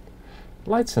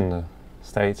 Lights in the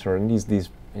States, or in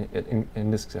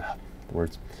in this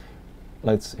words,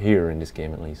 lights here in this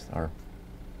game at least are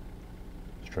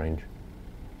strange.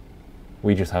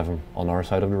 We just have them on our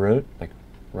side of the road, like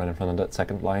right in front of that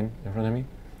second line in front of me,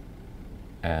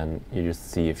 and you just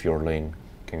see if your lane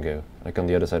can go. Like on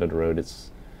the other side of the road,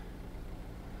 it's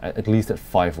at least at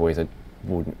 5 ways. I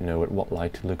wouldn't know at what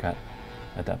light to look at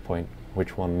that point,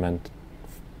 which one meant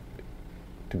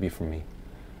to be for me.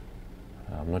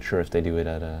 I'm not sure if they do it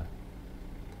at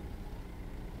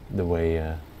the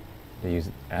way they use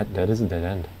it. That is a dead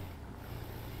end.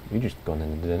 You just gone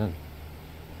into the dead end.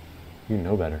 You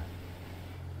know better.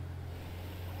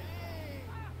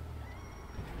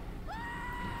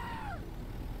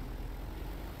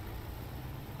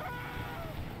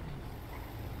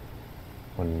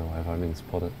 Want to know, have I been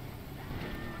spotted?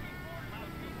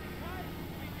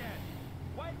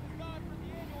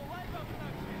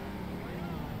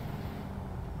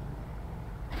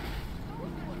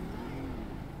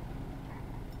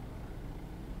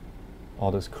 All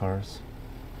those cars.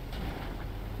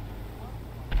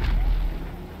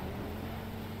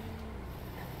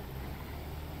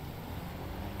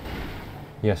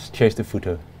 Yes, chase the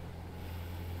photo.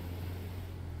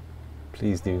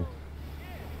 Please do.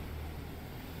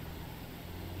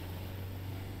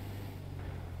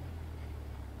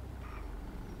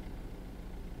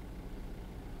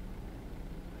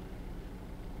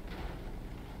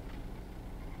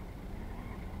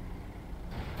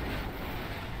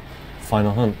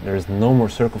 Final hunt. There is no more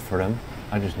circle for them.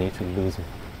 I just need to lose them.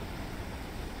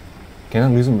 Can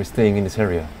I lose them by staying in this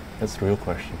area? That's the real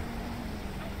question.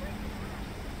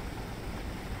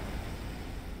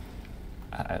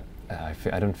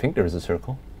 I don't think there is a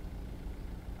circle.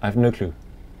 I have no clue.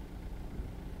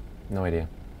 No idea.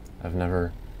 I've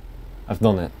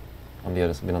done it.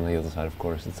 Been on the other side, of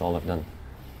course. It's all I've done.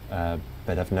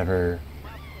 But I've never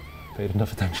paid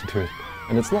enough attention to it.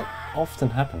 And it's not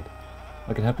often happened.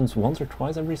 Like it happens once or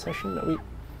twice every session that we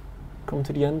come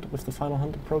to the end with the final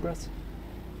hunt in progress.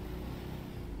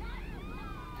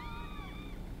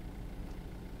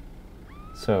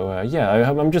 So yeah,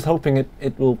 I'm just hoping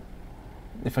it will,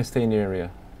 if I stay in the area,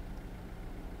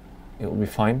 it will be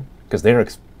fine, because they're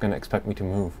gonna expect me to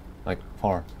move, like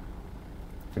far,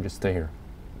 if I just stay here.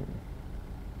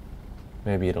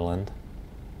 Maybe it'll end.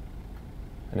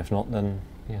 And if not, then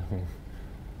yeah, I mean,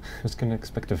 who's gonna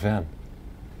expect a van?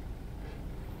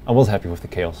 I was happy with the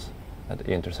chaos at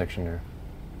the intersection there.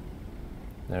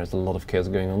 There's a lot of chaos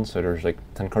going on, so there's like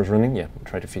 10 cars running. Yeah,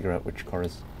 try to figure out which car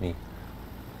is me.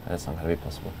 That's not gonna be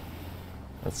possible.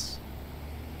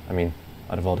 I mean,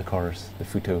 out of all the cars, the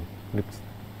Futo looked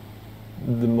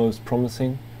the most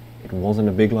promising. It wasn't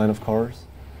a big line of cars.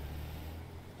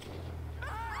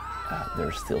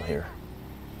 They're still here.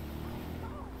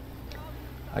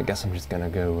 I guess I'm just gonna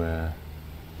go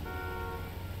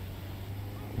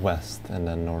west and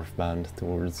then northbound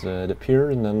towards the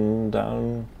pier, and then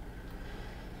down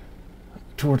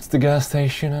towards the gas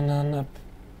station, and then up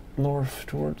north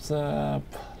towards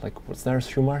like what's there,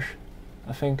 Shumash,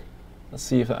 I think. Let's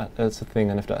see if that's a thing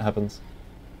and if that happens.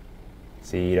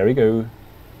 See, there we go.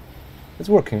 It's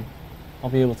working.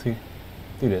 I'll be able to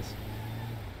do this.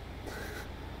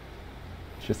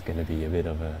 It's just gonna be a bit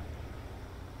of a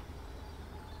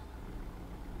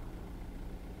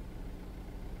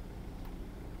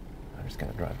just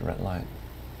gonna drive the red light.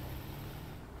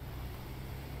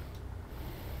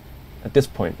 At this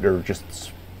point, they're just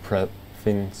spread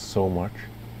thin so much,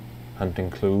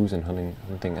 hunting clues and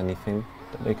hunting anything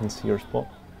that they can see or spot.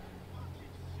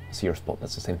 See or spot,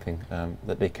 that's the same thing.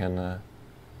 That they can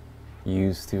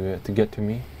use to get to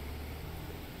me.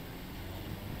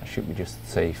 I should be just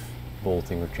safe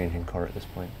bolting or changing car at this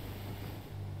point.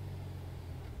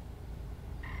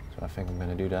 So I think I'm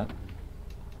gonna do that.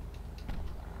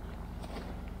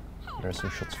 There are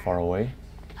some shots far away.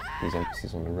 These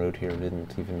NPCs on the road here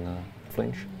didn't even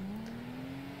flinch.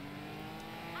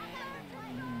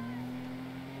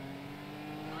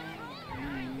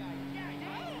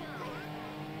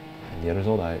 And the others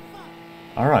all died.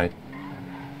 Alright.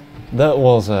 That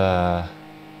was a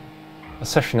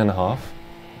session and a half.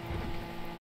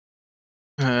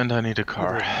 And I need a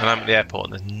car. And I'm at the airport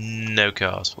and there's no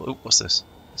cars. Ooh, what's this?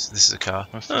 This is a car.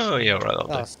 Oh yeah, right, that'll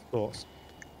do. Of course.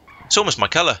 It's almost my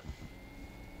colour.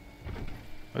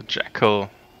 A jackal.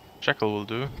 Jackal will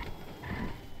do.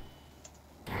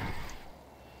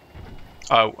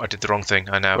 Oh, I did the wrong thing.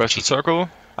 I now Where's the circle?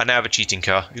 I now have a cheating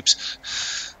car.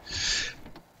 Oops.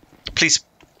 Please.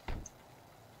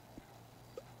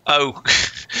 Oh,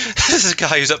 there's a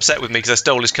guy who's upset with me because I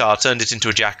stole his car, turned it into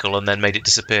a jackal, and then made it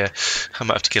disappear. I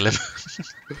might have to kill him.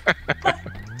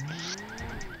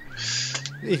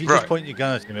 If you just point your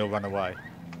gun at him, he'll run away.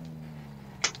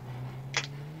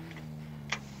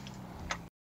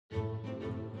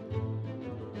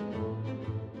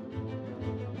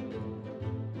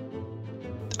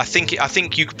 I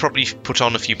think you could probably put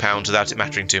on a few pounds without it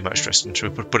mattering too much, Tristan.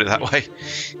 Should we put it that way?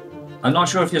 I'm not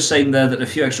sure if you're saying there that a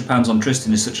few extra pounds on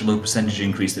Tristan is such a low percentage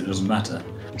increase that it doesn't matter.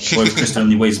 Or if Tristan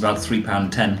only weighs about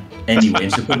 £3.10 anyway,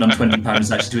 and so putting on £20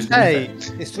 is actually to his benefit.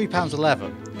 Hey, it's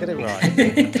 £3.11. Get it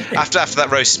right. after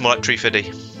that roast, it's more like £3.50.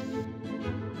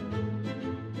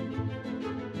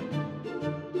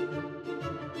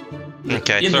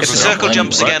 Okay, if the circle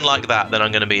jumps again like that, then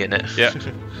I'm going to be in it. Yeah,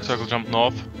 circle jump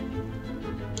north.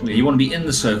 You want to be in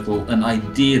the circle, and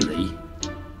ideally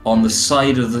on the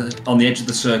side of on the edge of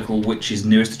the circle, which is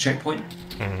nearest the checkpoint.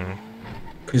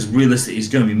 Because realistically, he's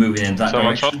going to be moving in that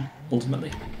direction.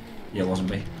 Ultimately, yeah, it wasn't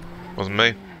me. Wasn't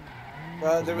me.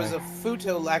 There was a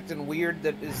Futo acting weird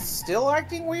that is still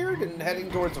acting weird and heading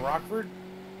towards Rockford.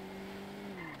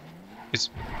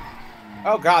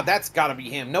 Oh god, that's gotta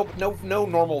be him. No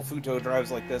normal Futo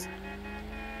drives like this.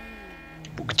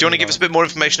 Do you want to give us a bit more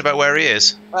information about where he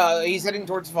is? He's heading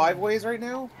towards Five Ways right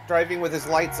now, driving with his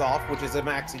lights off, which is a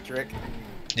Maxzzzie trick.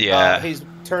 Yeah. He's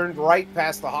turned right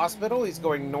past the hospital. He's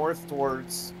going north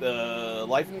towards the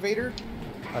Life Invader.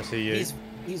 I see you.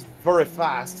 He's very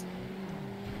fast.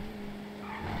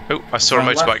 Oh, I saw a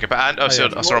motorbike go past.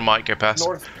 And I saw a mic go past.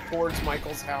 North towards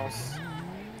Michael's house.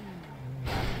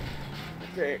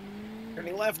 Okay.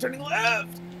 Turning left, turning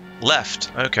left!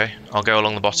 Left? Okay. I'll go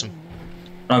along the bottom.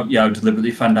 Oh, yeah, I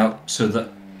did found out so that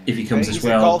if he comes this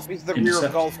way, I'll he's the rear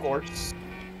of golf course.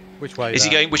 Which way is he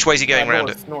going? Which way is he going around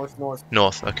north, it? North.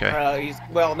 North. Okay.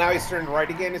 Now he's turned right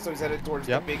again, so he's headed towards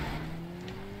the big.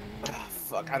 Oh,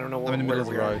 fuck! I don't know I'm in the middle of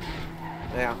the road.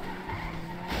 Yeah.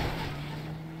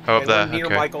 Oh, up there. Near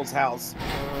okay. Michael's house.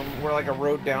 We're like a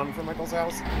road down from Michael's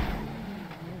house.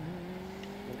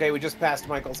 Okay, we just passed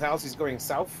Michael's house. He's going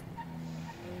south.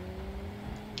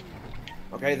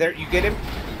 Okay, there, you get him.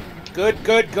 Good.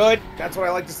 That's what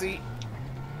I like to see.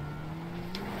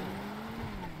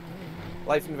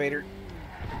 Life Invader.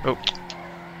 Oh.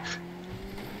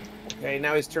 Okay,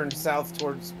 now he's turned south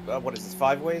towards, what is this,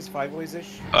 Five Ways? Five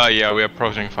Ways-ish? Yeah, we're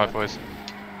approaching 5 ways.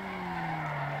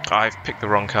 I've picked the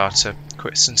wrong car, so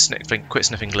quit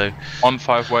sniffing glue. On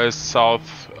 5 ways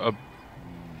south.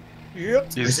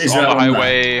 Yep. He's on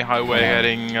the highway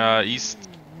heading east.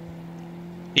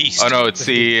 East? Oh no, it's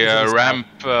the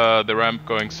ramp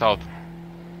going south.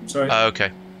 Sorry.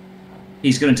 Okay.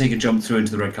 He's going to take a jump through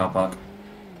into the red car park.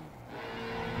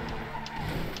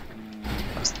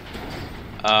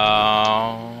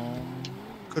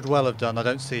 Could well have done. I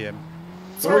don't see him.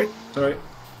 Sorry.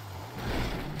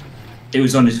 It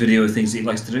was on his video of things that he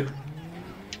likes to do.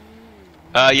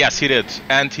 Yes, he did,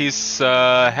 and he's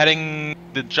heading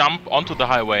the jump onto the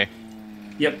highway.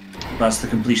 Yep, that's the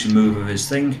completion move of his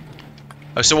thing.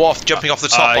 Oh, so jumping off the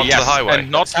top onto the highway?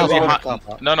 And not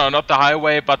not the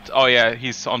highway, but oh yeah,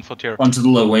 he's on foot here. Onto the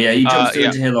low way, yeah. He jumps through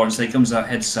into here, Laurence. He comes out,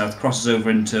 heads south, crosses over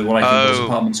into what I think was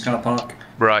Apartments car park.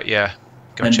 Right, yeah.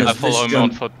 Gotcha. I follow him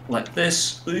on foot like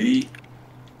this.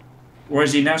 Where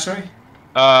is he now? Sorry.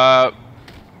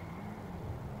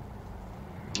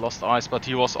 Lost eyes, but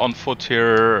he was on foot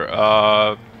here.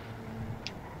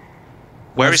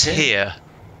 Where is here?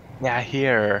 Yeah,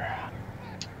 here.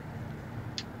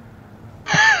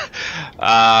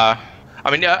 I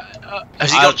mean,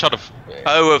 has he got a shot of?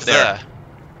 Oh, over there.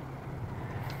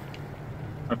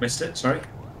 I missed it. Sorry.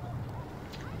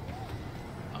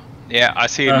 Yeah, I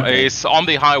see him. Okay. He's on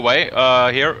the highway.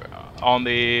 Here, on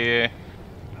the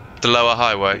lower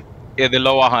highway. Yeah, the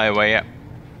lower highway. Yeah.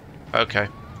 Okay.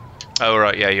 Oh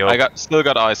right, yeah, you're. Still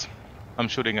got eyes. I'm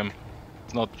shooting him.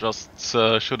 It's not just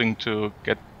shooting to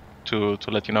get to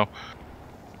let you know.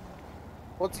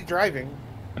 What's he driving?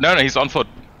 No, he's on foot.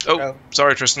 Oh,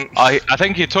 sorry, Tristan. I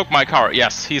think he took my car.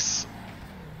 Yes, he's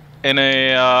in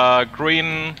a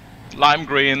lime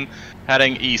green,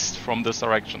 heading east from this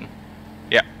direction.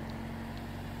 Yeah.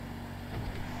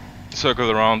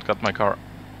 Circled around, got my car.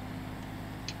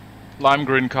 Lime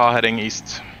green car heading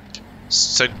east.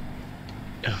 So.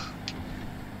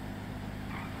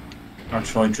 I'm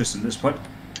trying Tristan at this point.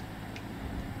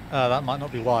 That might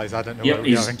not be wise. I don't know. Yep,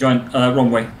 he's going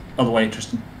wrong way. Other way,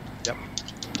 Tristan. Yep.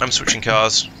 I'm switching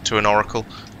cars to an Oracle.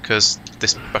 because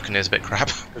this Buccaneer's a bit crap.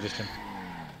 Position.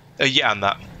 Yeah, and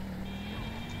that.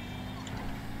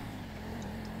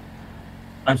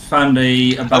 I found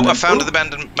a abandoned... Oh, I found an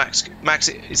abandoned Max. Max,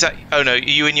 is that? Oh no, are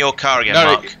you in your car again, No,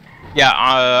 Mark? Yeah,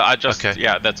 I just. Okay.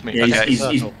 Yeah, that's me. Yeah,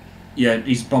 Okay.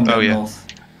 he's bombed Oh, up yeah. north.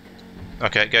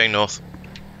 Okay, going north.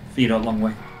 Feet out long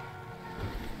way.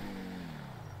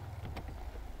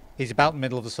 He's about the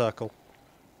middle of the circle,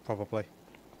 probably.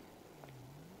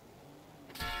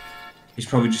 He's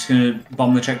probably just going to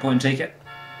bomb the checkpoint and take it.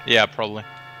 Yeah, probably.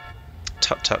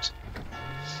 Tut tut.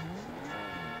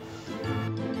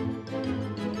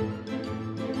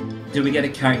 Did we get a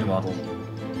character model?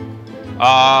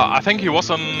 I think he was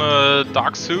in a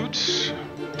dark suit.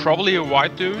 Probably a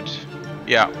white dude.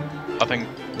 Yeah, I think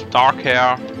dark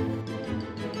hair.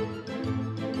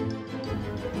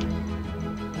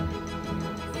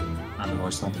 And the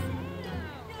voice line.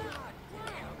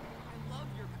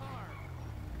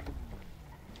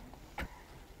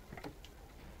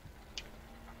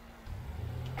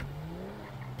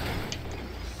 I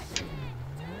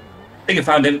think I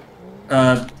found him.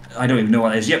 I don't even know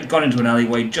what it is. Yep, gone into an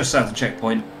alleyway just south of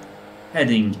checkpoint,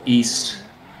 heading east.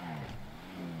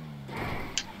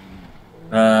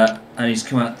 And he's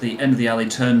come out the end of the alley,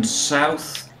 turned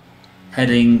south,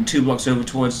 heading 2 blocks over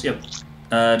towards to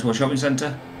a shopping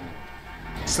centre.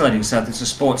 Still heading south. It's a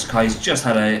sports car. He's just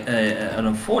had an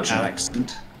unfortunate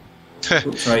accident.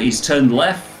 Oops, sorry, he's turned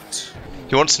left.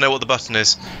 He wants to know what the button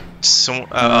is.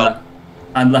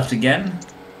 And left again.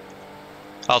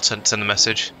 I'll send a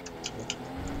message.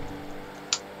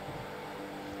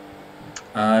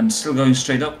 And still going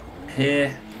straight up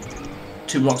here.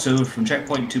 2 blocks over from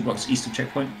checkpoint, 2 blocks east of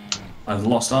checkpoint. I've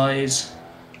lost eyes.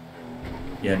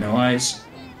 Yeah, no eyes.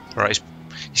 Right,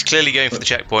 he's clearly going for the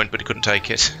checkpoint, but he couldn't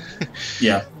take it.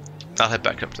 Yeah. I'll head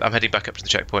back up. I'm heading back up to the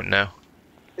checkpoint now.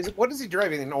 What is he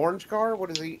driving? An orange car?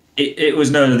 What is he? It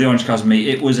was no, the orange car's me.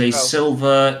 It was a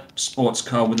silver sports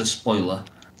car with a spoiler.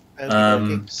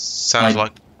 Sounds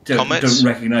like Comet. Don't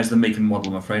recognise the make and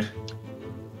model, I'm afraid.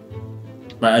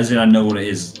 Like, as in, I know what it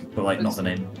is, but like not the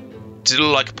name. Did it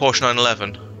look like a Porsche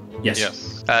 911? Yes.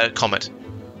 Yes. Comet.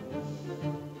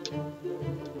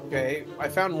 Okay, I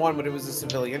found one, but it was a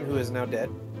civilian who is now dead.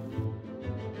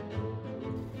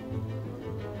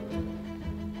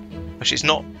 Actually, it's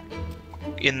not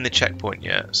in the checkpoint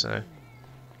yet, so.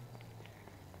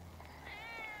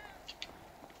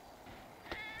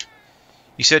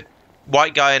 You said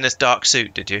white guy in this dark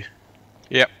suit, did you?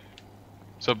 Yep.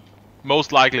 So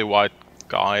most likely white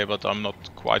guy, but I'm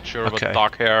not quite sure. Okay. But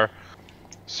dark hair,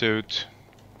 suit.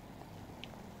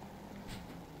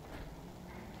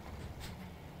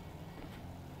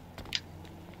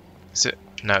 Is it?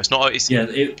 No, it's not. It's, Yeah,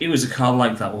 it was a car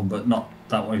like that one, but not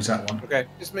that one exact one. Okay,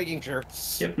 just making sure.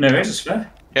 Yep, no, it's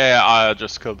fair. Yeah, I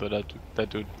just killed that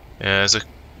dude. Yeah, there's a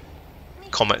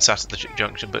Comet sat at the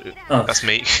junction, but Oh. that's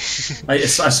me. I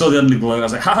saw the underglow. I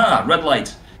was like, haha, red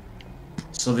light.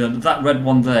 So that red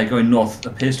one there going north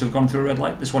appears to have gone through a red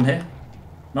light. This one here,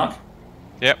 Mark.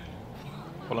 Yep.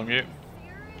 Following you.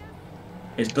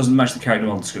 It doesn't match the character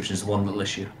model description. It's the one that'll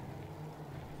issue.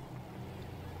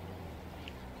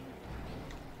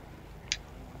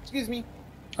 Excuse me.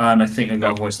 And I think I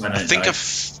got a voice line. I think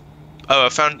I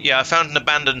found an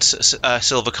abandoned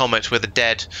silver Comet with a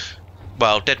dead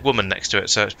woman next to it.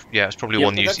 So it's probably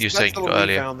one you saying the one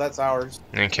earlier. we found. That's ours.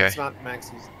 Okay. It's not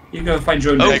Maxzzie's. You go find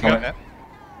your own. Oh, Comet.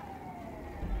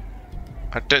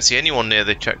 I don't see anyone near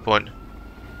the checkpoint.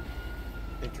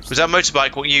 Interesting. Was that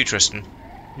motorbike what you, Tristan?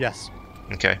 Yes.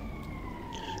 Okay.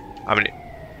 I mean,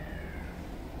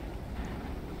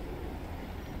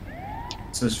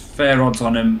 So there's fair odds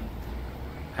on him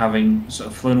having sort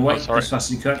of flown away sorry. as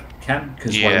fast as he can,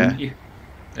 because why Yeah. wouldn't you?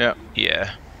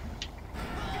 yeah.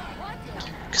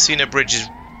 Casino Bridge is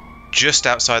just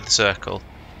outside the circle.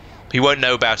 He won't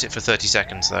know about it for 30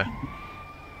 seconds, though.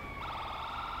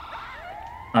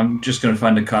 I'm just going to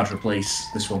find a car to replace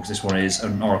this one, because this one is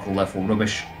an Oracle level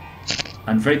rubbish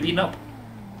and very beaten up.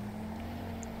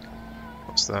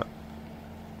 What's that?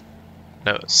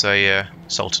 No, it's a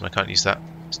Sultan. I can't use that.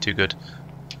 It's too good.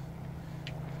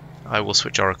 I will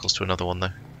switch Oracles to another one,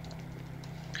 though.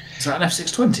 Is that an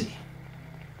F620?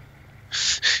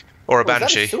 Or a Oh, is that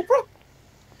Banshee. Supra?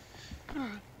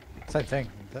 Same thing.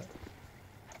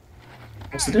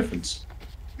 What's the difference?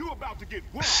 You about to get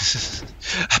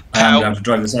I'm going to have to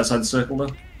drive this outside the circle, though.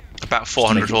 About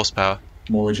 400 horsepower.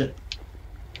 More legit.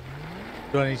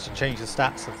 Do I need to change the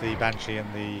stats of the Banshee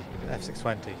and the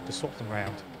F620 to swap them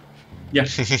around? Yeah,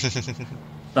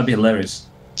 that'd be hilarious.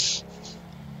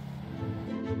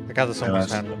 I gather someone's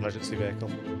Nice. found an emergency vehicle.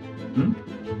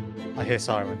 Hmm? I hear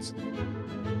sirens.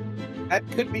 That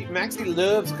could be. Maxzzzie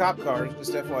loves cop cars,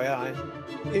 just FYI.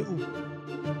 It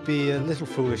would be a little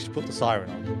foolish to put the siren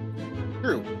on.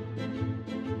 True.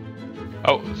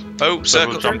 Oh,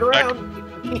 circle Turned jump back.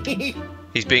 around.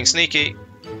 He's being sneaky.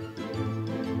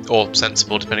 Or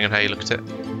sensible, depending on how you look at it.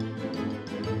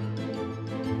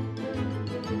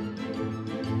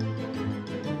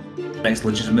 Next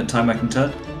legitimate time I can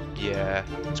turn. Yeah,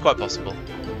 it's quite possible.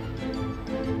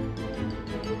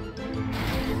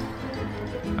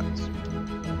 That's...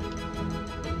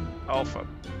 Oh, for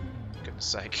goodness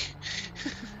sake.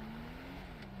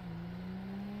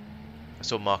 I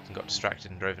saw Mark and got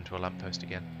distracted and drove into a lamppost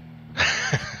again.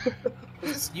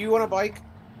 Is this you on a bike?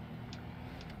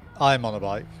 I'm on a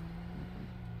bike.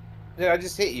 Did I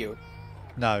just hit you?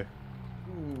 No.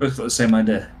 Both got the same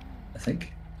idea, I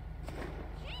think.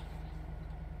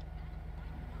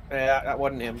 Yeah, that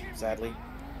wasn't him, sadly.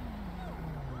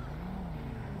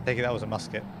 Take it that was a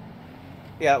musket.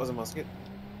 Yeah, that was a musket.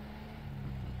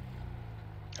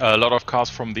 A lot of cars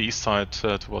from the east side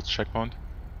towards checkpoint.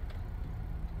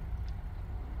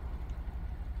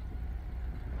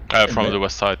 From the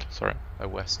west side, sorry. Oh,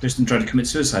 west. Kristen tried to commit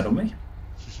suicide on me.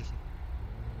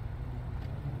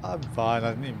 I'm fine,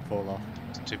 I didn't even fall off.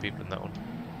 There's 2 people in that one.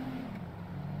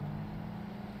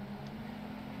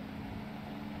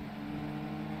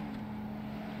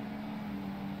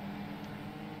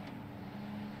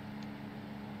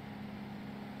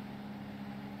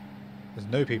 There's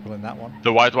no people in that one.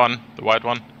 The white one, the white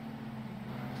one.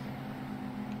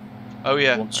 Oh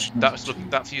yeah, Watch. that's looking.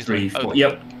 That's used. 3, 4.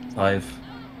 Yep, 5.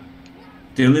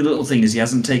 The only little thing is he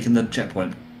hasn't taken the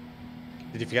checkpoint.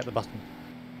 Did you forget the button?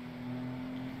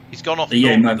 He's gone off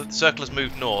Yeah, north. The circle has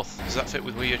moved north. Does that fit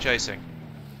with where you're chasing?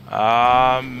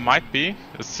 Might be.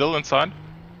 It's still inside.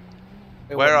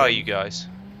 Where are you guys?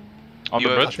 On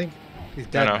the I bridge? think he's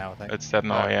dead No, now, I think. it's dead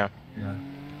now, yeah. Yeah.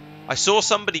 I saw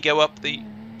somebody go up the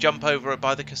jump over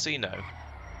by the casino,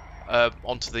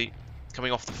 onto the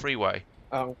coming off the freeway.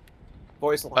 Oh,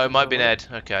 voice line. Oh, it might be Ed.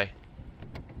 Okay.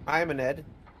 I'm an Ed.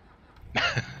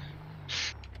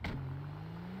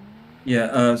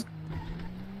 Yeah,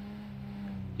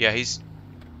 Yeah, he's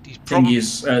thing probably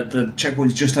is, the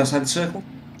checkpoint is just outside the circle.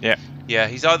 yeah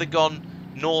he's either gone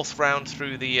north round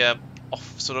through the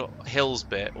off sort of hills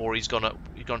bit, or he's gone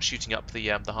shooting up the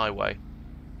highway.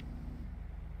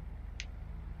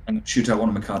 I'm going to shoot out one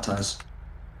of my car tires.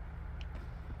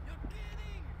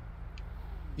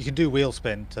 You can do wheel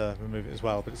spin to remove it as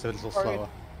well, but it's a little Alright. slower.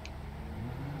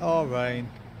 Oh, rain.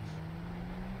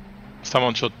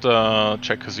 Someone should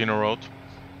check Casino Road.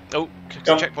 Oh,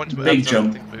 Jump, checkpoint's big moved.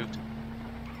 jump. Things moved.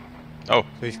 Oh,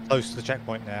 So he's close to the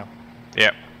checkpoint now.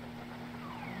 yeah.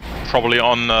 Probably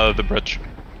on the bridge.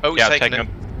 Oh, he's Yeah, taken taking it.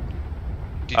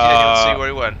 it. Did anyone see where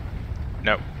he went?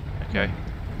 No. Okay.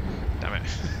 Damn it.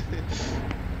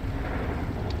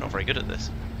 Not very good at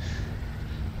this.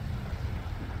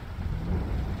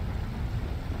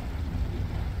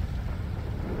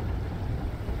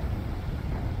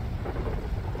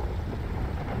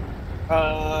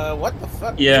 What the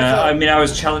fuck? Yeah, I mean, I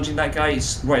was challenging that guy.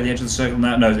 He's right at the edge of the circle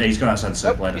now. No, he's gone outside the Nope,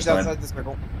 circle. I he's understand. outside the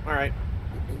circle. Alright.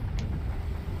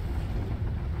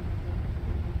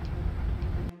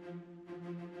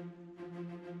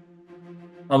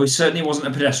 Oh, he certainly wasn't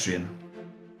a pedestrian.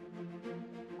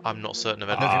 I'm not certain of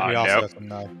I it. don't think we are nope. certain,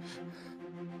 no.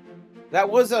 That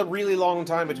was a really long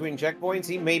time between checkpoints.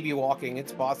 He may be walking.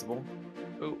 It's possible.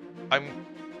 Oh,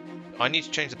 I need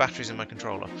to change the batteries in my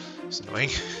controller. It's annoying.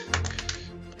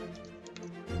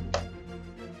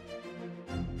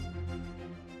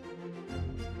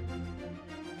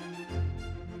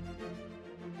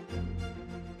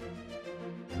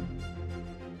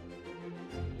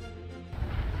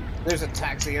 There's a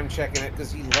taxi. I'm checking it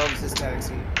because he loves his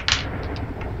taxi.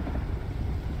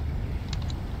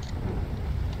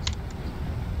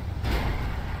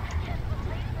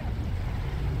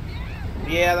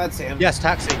 Yeah, that's him. Yes,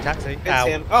 taxi, taxi. It's Ow.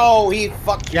 him. Oh, he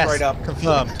fucked you Yes, right up.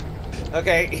 confirmed.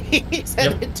 Okay, he's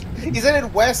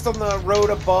headed west on the road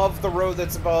above the road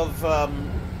that's above.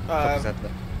 Shopping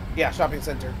centre. Yeah, shopping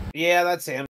center. Yeah, that's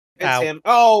him. It's Ow. him.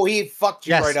 Oh, he fucked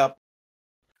you Yes. right up.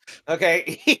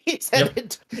 Okay, he's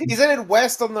headed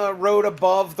west on the road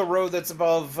above the road that's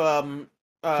above. Shopping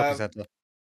centre.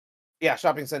 Yeah,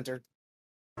 shopping center.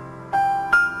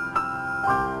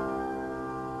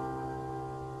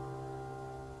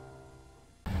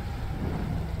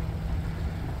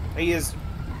 He is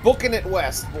booking it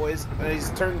west, boys. And he's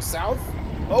turned south.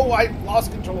 Oh, I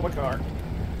lost control of my car.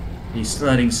 He's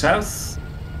sliding south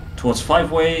towards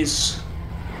 5 ways.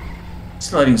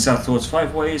 Sliding south towards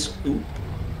 5 ways. Ooh.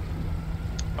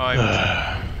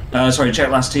 I'm Sorry, check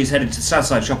last. He's headed to the south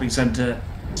side shopping centre.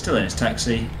 Still in his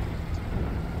taxi.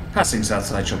 Passing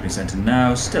Southside Shopping Centre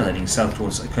now, still heading south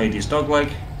towards Arcadius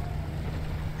Dogleg.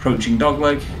 Approaching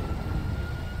Dogleg.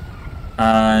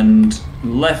 And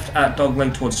left at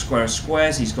Dogleg towards Square of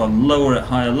Squares. He's gone lower at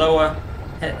higher lower.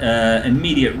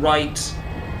 Immediate right,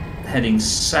 heading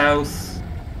south.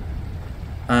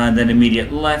 And then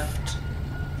immediate left,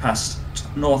 past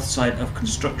north side of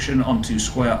construction onto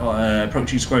Square,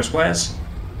 approaching Square of Squares.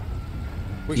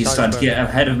 He's starting to get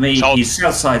ahead of me. South. He's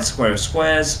south side Square of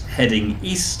Squares, heading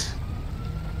east.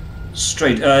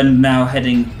 Straight, now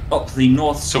heading up the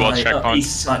north side,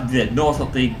 east side, north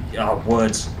up the,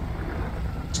 words.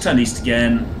 Let's turn east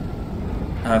again,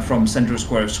 from central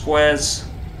Square of Squares.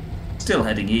 Still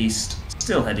heading east,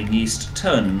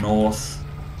 turn north.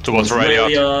 Towards rail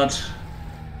yard.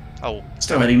 Oh.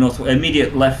 Still heading north,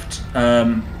 immediate left.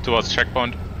 Towards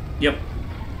checkpoint. Yep.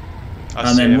 I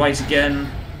And then him. right again.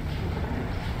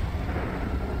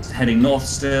 Heading north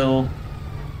still.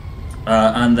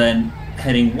 And then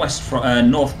heading west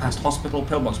from north past hospital,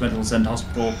 Pillbox Medical Centre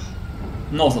Hospital.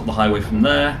 North up the highway from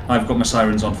there. I've got my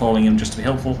sirens on, following him just to be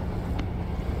helpful.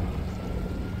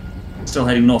 Still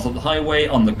heading north up the highway,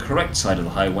 on the correct side of the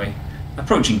highway.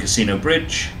 Approaching Casino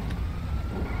Bridge.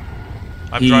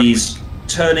 He's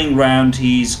turning round,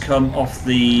 he's come off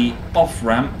the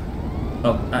off-ramp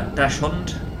up at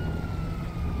Dashhund.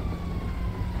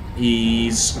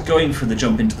 He's going for the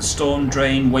jump into the storm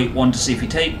drain, wait one to see if he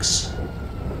takes.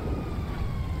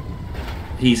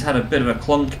 He's had a bit of a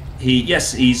clunk.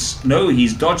 He's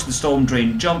dodged the storm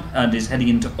drain jump and is heading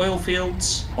into oil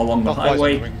fields along the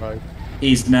highway.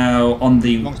 He's now on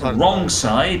the wrong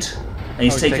side, and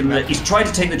he's he's tried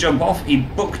to take the jump off. He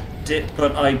booked it,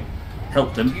 but I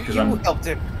helped him because You helped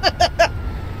him.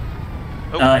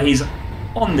 He's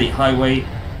on the highway,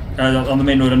 on the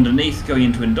main road underneath, going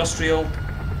into industrial.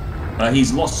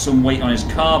 He's lost some weight on his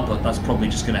car, but that's probably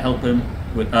just going to help him.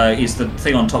 He's the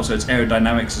thing on top, so it's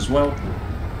aerodynamics as well.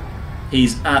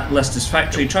 He's at Leicester's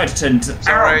factory, tried to turn into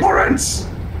Laurence.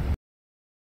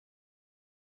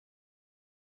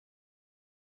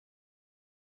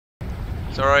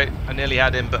 It's alright, I nearly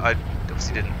had him, but I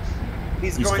obviously didn't.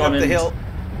 He's going up the hill.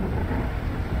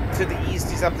 To the east,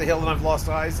 he's up the hill, and I've lost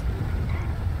eyes.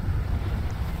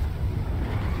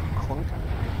 Clunk.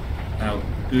 Now,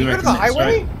 Did he go to the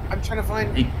highway? I'm trying to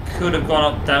find... He could have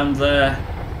gone up down there.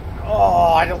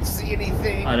 Oh, I don't see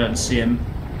anything. I don't see him.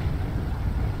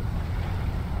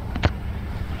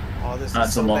 Oh, this That's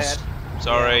is so a loss. bad.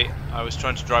 Sorry, I was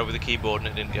trying to drive with the keyboard and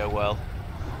it didn't go well.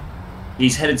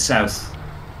 He's headed south.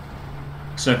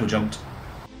 Circle jumped.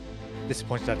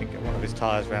 Disappointed I didn't get one of his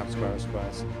tyres round Square of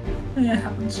Squares. Yeah, it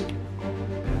happens.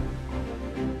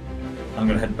 I'm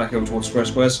going to head back over towards Square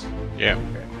Squares. Yeah.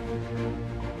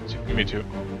 Me too.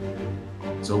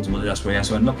 So ultimately that's where he has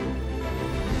to end up.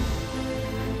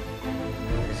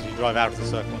 Because you drive out of the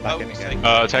circle and back in again.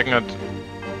 Taking it.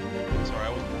 Sorry, I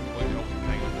wasn't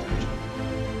paying attention.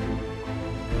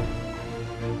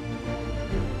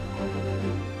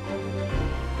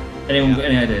 Anyone got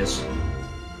any ideas?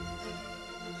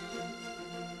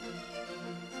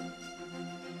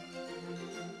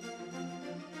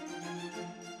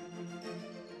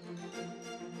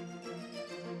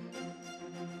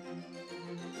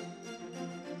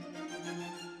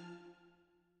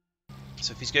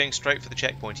 So if he's going straight for the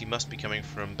checkpoint, he must be coming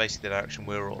from basically the direction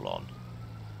we're all on.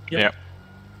 Yep. Yeah.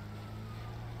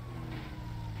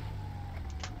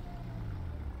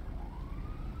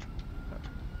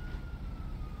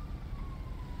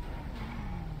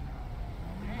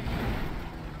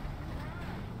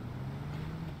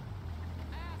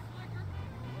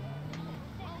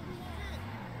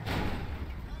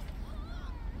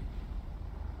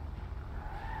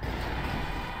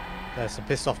 There's some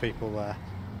pissed off people there.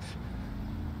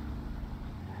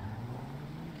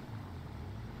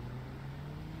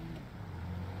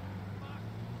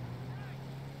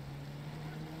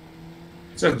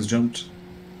 Circle's jumped.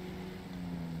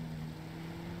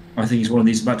 I think he's one of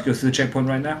these about to go through the checkpoint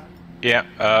right now. Yeah,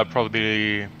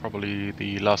 probably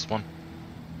the last one.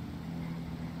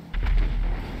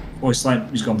 Voice line,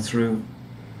 he's gone through.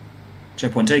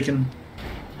 Checkpoint taken.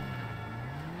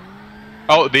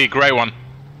 Oh, the grey one.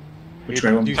 Which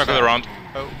grey one? Circle around.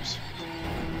 Oops.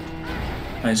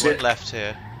 I see it. Left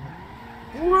here.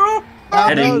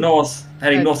 Heading north.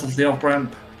 Heading north of the off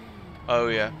ramp. Oh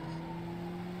yeah.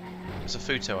 It's a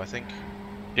Futo, I think.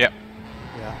 Yeah.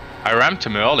 Yeah. I rammed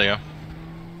him earlier.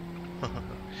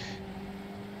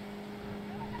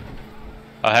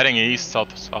 Heading east,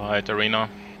 outside arena.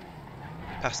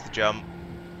 Past the jump.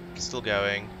 Still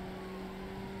going.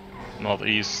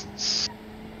 Northeast.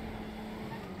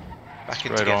 Back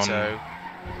Straight into on. Ghetto.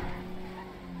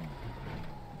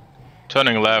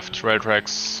 Turning left, rail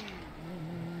tracks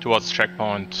towards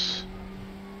checkpoint.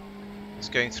 He's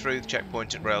going through the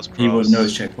checkpoint at Rails Cross. He wouldn't know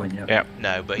his checkpoint yet. Yeah.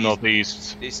 No, but he's,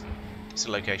 Northeast. it's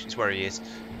a location. It's where he is.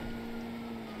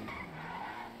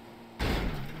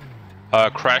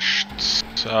 Crashed.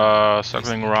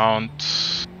 Circling around.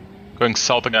 Going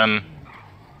south again.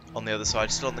 On the other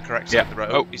side, still on the correct side of the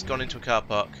road. Oh, he's gone into a car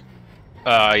park.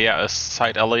 Yeah, a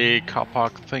side alley car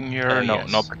park thing here. No,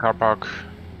 yes. not the car park.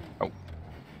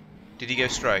 Did he go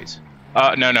straight? No.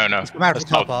 He's come out of the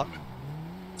car park.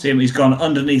 See him? He's gone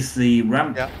underneath the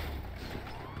ramp. Yeah.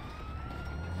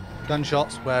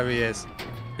 Gunshots where he is.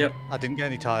 Yep. I didn't get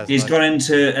any tyres. He's though. gone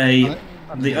into the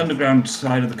Underneath. underground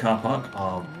side of the car park.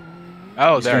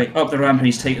 Oh, He's there. going up the ramp and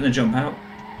he's taking the jump out.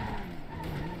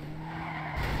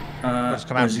 Just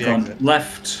come out He's the gone exit.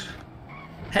 left,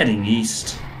 heading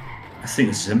east. I think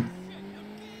this is him.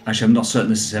 Actually, I'm not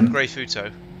certain this is him. Grey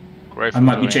Futo. Great. I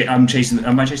might be. I'm chasing.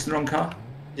 Am I chasing the wrong car?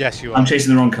 Yes, you are. I'm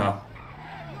chasing the wrong car.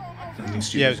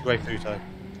 Yeah, it was Grey Futo.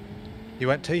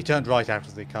 He turned right out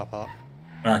of the car park.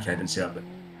 Okay, I didn't see that bit.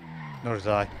 Nor did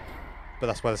I. But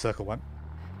that's where the circle went.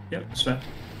 Yep, that's fair.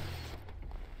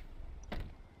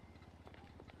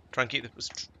 Try and keep the.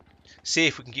 See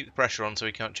if we can keep the pressure on so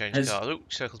he can't change the car. Oh,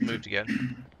 circle's moved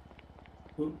again.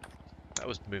 That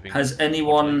was moving. Has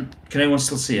anyone? Can anyone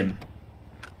still see him?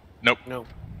 Nope. No.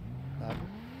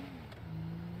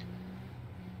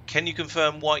 Can you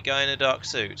confirm white guy in a dark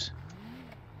suit?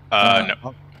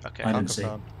 No. Okay. I I'll didn't see.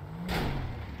 confirm.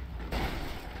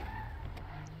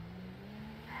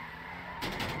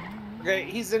 Okay,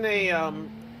 he's in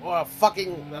a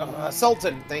fucking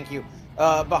Sultan. Thank you.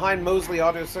 Behind Mosley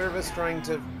Auto Service, trying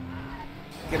to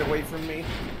get away from me.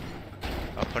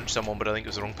 I punched someone, but I think it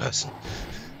was the wrong person.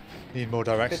 Need more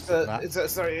directions than that. It's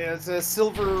a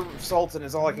silver Sultan.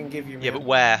 Is all I can give you. Man. Yeah, but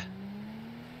where?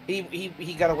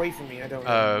 He got away from me. I don't know.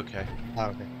 Oh, okay. Oh,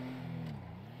 okay.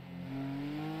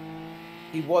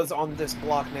 He was on this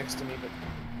block next to me, but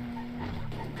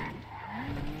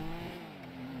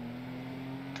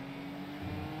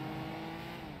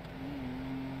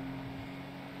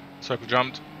Circle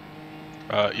jumped.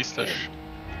 Eastish.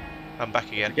 I'm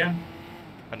back again. Again.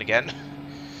 And again.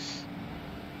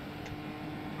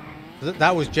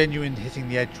 That was genuine hitting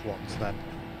the edge once then.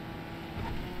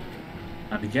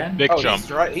 And again. Big oh, jump.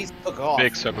 he's right. He's took off.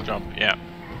 Big circle jump. Yeah.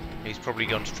 He's probably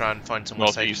gone to try and find somewhere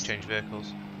safe to Northeast. change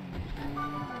vehicles.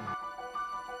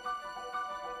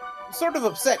 I'm sort of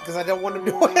upset because I don't want him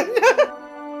to win.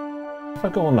 If I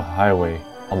go on the highway,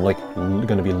 I'm like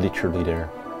gonna be literally there.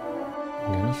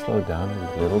 I'm gonna slow down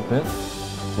a little bit,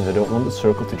 since I don't want the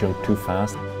circle to jump too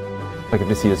fast. Like if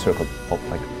they see the circle pop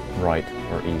like right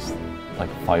or east, like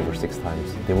 5 or 6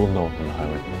 times, they will know on the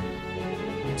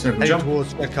highway. Circle Heading jump.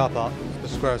 towards the car park, the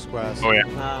squares. Oh yeah.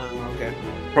 Okay.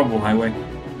 Probable highway.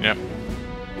 Yeah.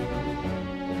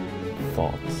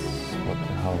 Thoughts?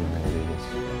 How am I gonna do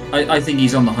this? I think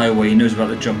he's on the highway. He knows about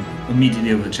the jump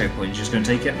immediately over the checkpoint. He's just going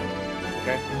to take it.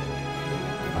 Okay.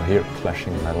 I hear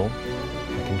clashing metal.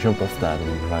 I can jump off that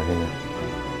and drive in it.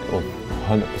 It'll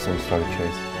 100% start a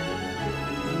chase.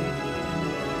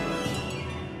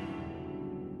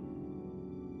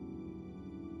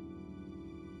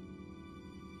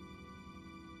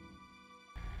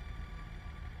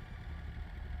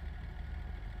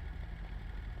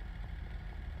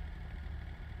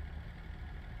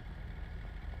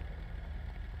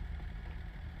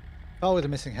 Car with the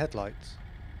missing headlights.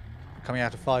 Coming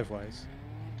out of 5 ways.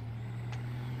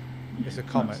 It's a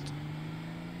Comet.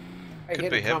 I Could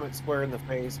hit be a him. Comet square in the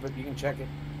face, but you can check it.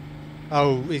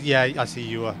 Oh, yeah, I see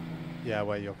you are. Yeah,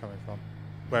 where you're coming from.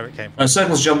 Where it came from.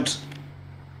 Circle's jumped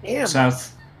Damn.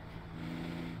 south.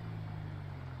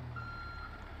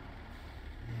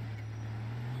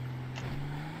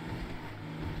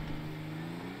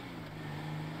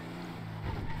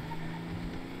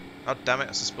 Oh, damn it,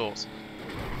 that's a sport.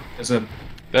 There's a.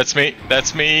 That's me.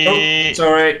 That's me. Oh,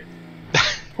 sorry.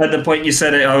 At the point you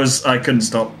said it, I couldn't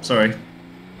stop. Sorry.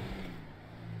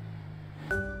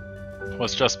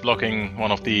 Was just blocking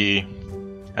one of the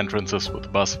entrances with the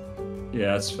bus.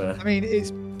 Yeah, that's fair. I mean,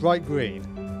 it's bright green.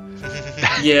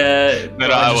 Yeah, but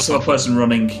no, I I just saw a wasn't. person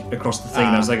running across the thing,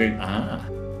 and I was like, ah.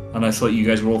 And I thought you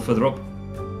guys were all further up.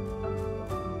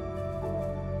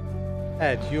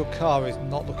 Ed, your car is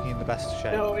not looking in the best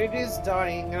shape. No, it is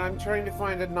dying, and I'm trying to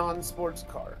find a non-sports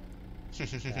car.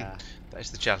 Yeah. That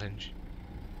is the challenge.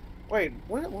 Wait,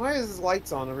 why is his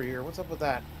lights on over here? What's up with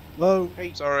that? Low.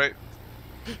 Hey, Sorry.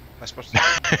 I spotted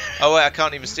it. Oh wait, I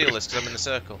can't even steal this because I'm in the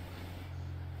circle.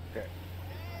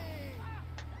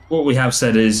 What we have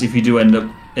said is, if you do end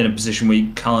up in a position where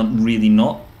you can't really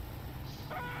not,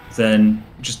 then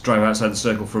just drive outside the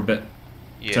circle for a bit.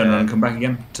 turn around and come back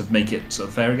again to make it sort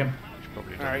of fair again.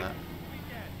 Probably done Alright. that.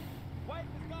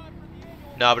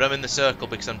 No, but I'm in the circle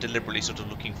because I'm deliberately sort of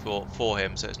looking for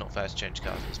him, so it's not fair to change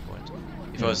cars at this point.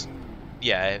 If I was,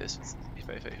 if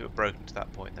it were broken to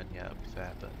that point, then yeah, it would be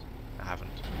fair, but I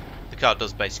haven't. The car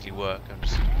does basically work. I'm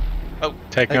just... Oh,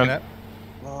 Taking it.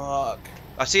 Fuck.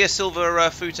 I see a silver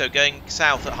Futo going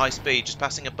south at high speed, just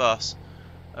passing a bus.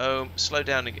 Oh, slow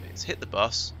down again. It's hit the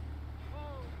bus.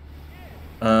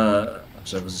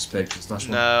 So it was a spec. That's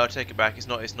one. No, I take it back. It's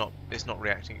not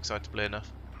reacting excitably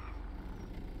enough.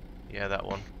 Yeah, that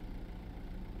one.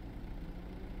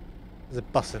 There's a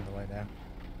bus in the way now.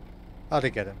 I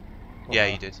did get him. Yeah,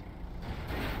 you did.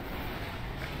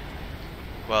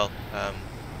 Well, I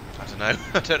don't know.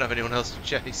 I don't have anyone else to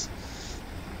chase.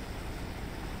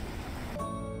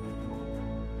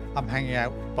 I'm hanging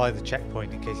out by the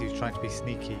checkpoint in case he was trying to be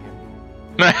sneaky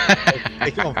and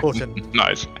make it unfortunate.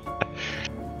 Nice.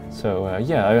 So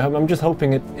yeah, I'm just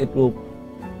hoping it will,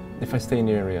 if I stay in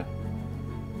the area,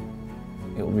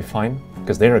 it will be fine,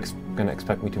 because they're gonna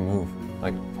expect me to move,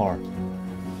 like, far.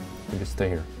 I just stay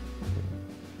here.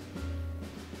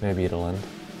 Maybe it'll end.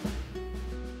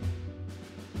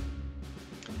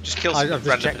 Just kill some I've just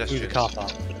random checked through the pedestrians. car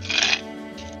park.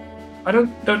 I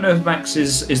don't know if Max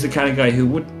is the kind of guy who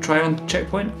would try on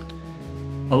checkpoint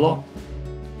a lot.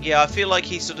 Yeah, I feel like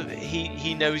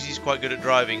he knows he's quite good at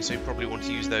driving, so he probably wants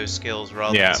to use those skills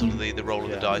rather Yeah. than sort of the roll of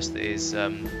the dice that is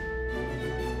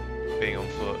being on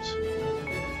foot.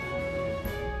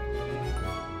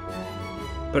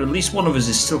 But at least one of us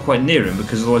is still quite near him,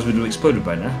 because otherwise we'd have exploded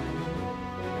by now.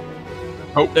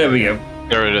 Oh, There we go.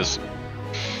 there it is.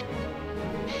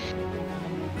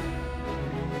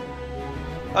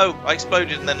 Oh, I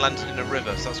exploded and then landed in a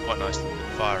river, so that's quite nice to put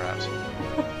the fire out.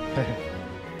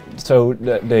 So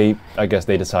I guess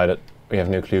they decided we have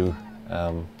no clue,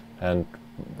 and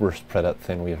we're spread out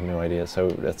thin. We have no idea. So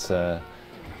let's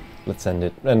end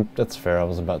it. And that's fair. I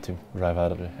was about to drive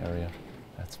out of the area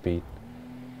at speed.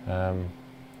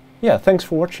 Yeah, thanks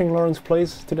for watching Laurence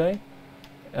Plays today.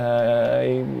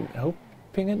 I'm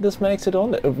hoping this makes it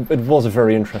on. It was a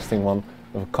very interesting one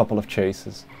with a couple of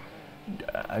chases.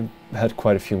 I had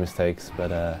quite a few mistakes,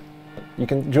 but you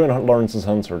can join Laurence's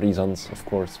hunts, or these hunts, of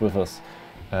course, with us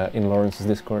in Laurence's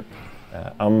Discord.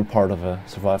 I'm part of a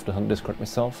Survive the Hunt Discord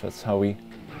myself. That's how we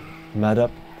met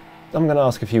up. I'm gonna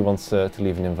ask if he wants to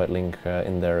leave an invite link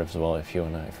in there as well, if you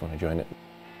wanna join it.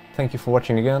 Thank you for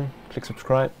watching again. Click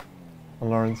subscribe on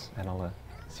Laurence, and I'll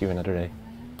see you another day.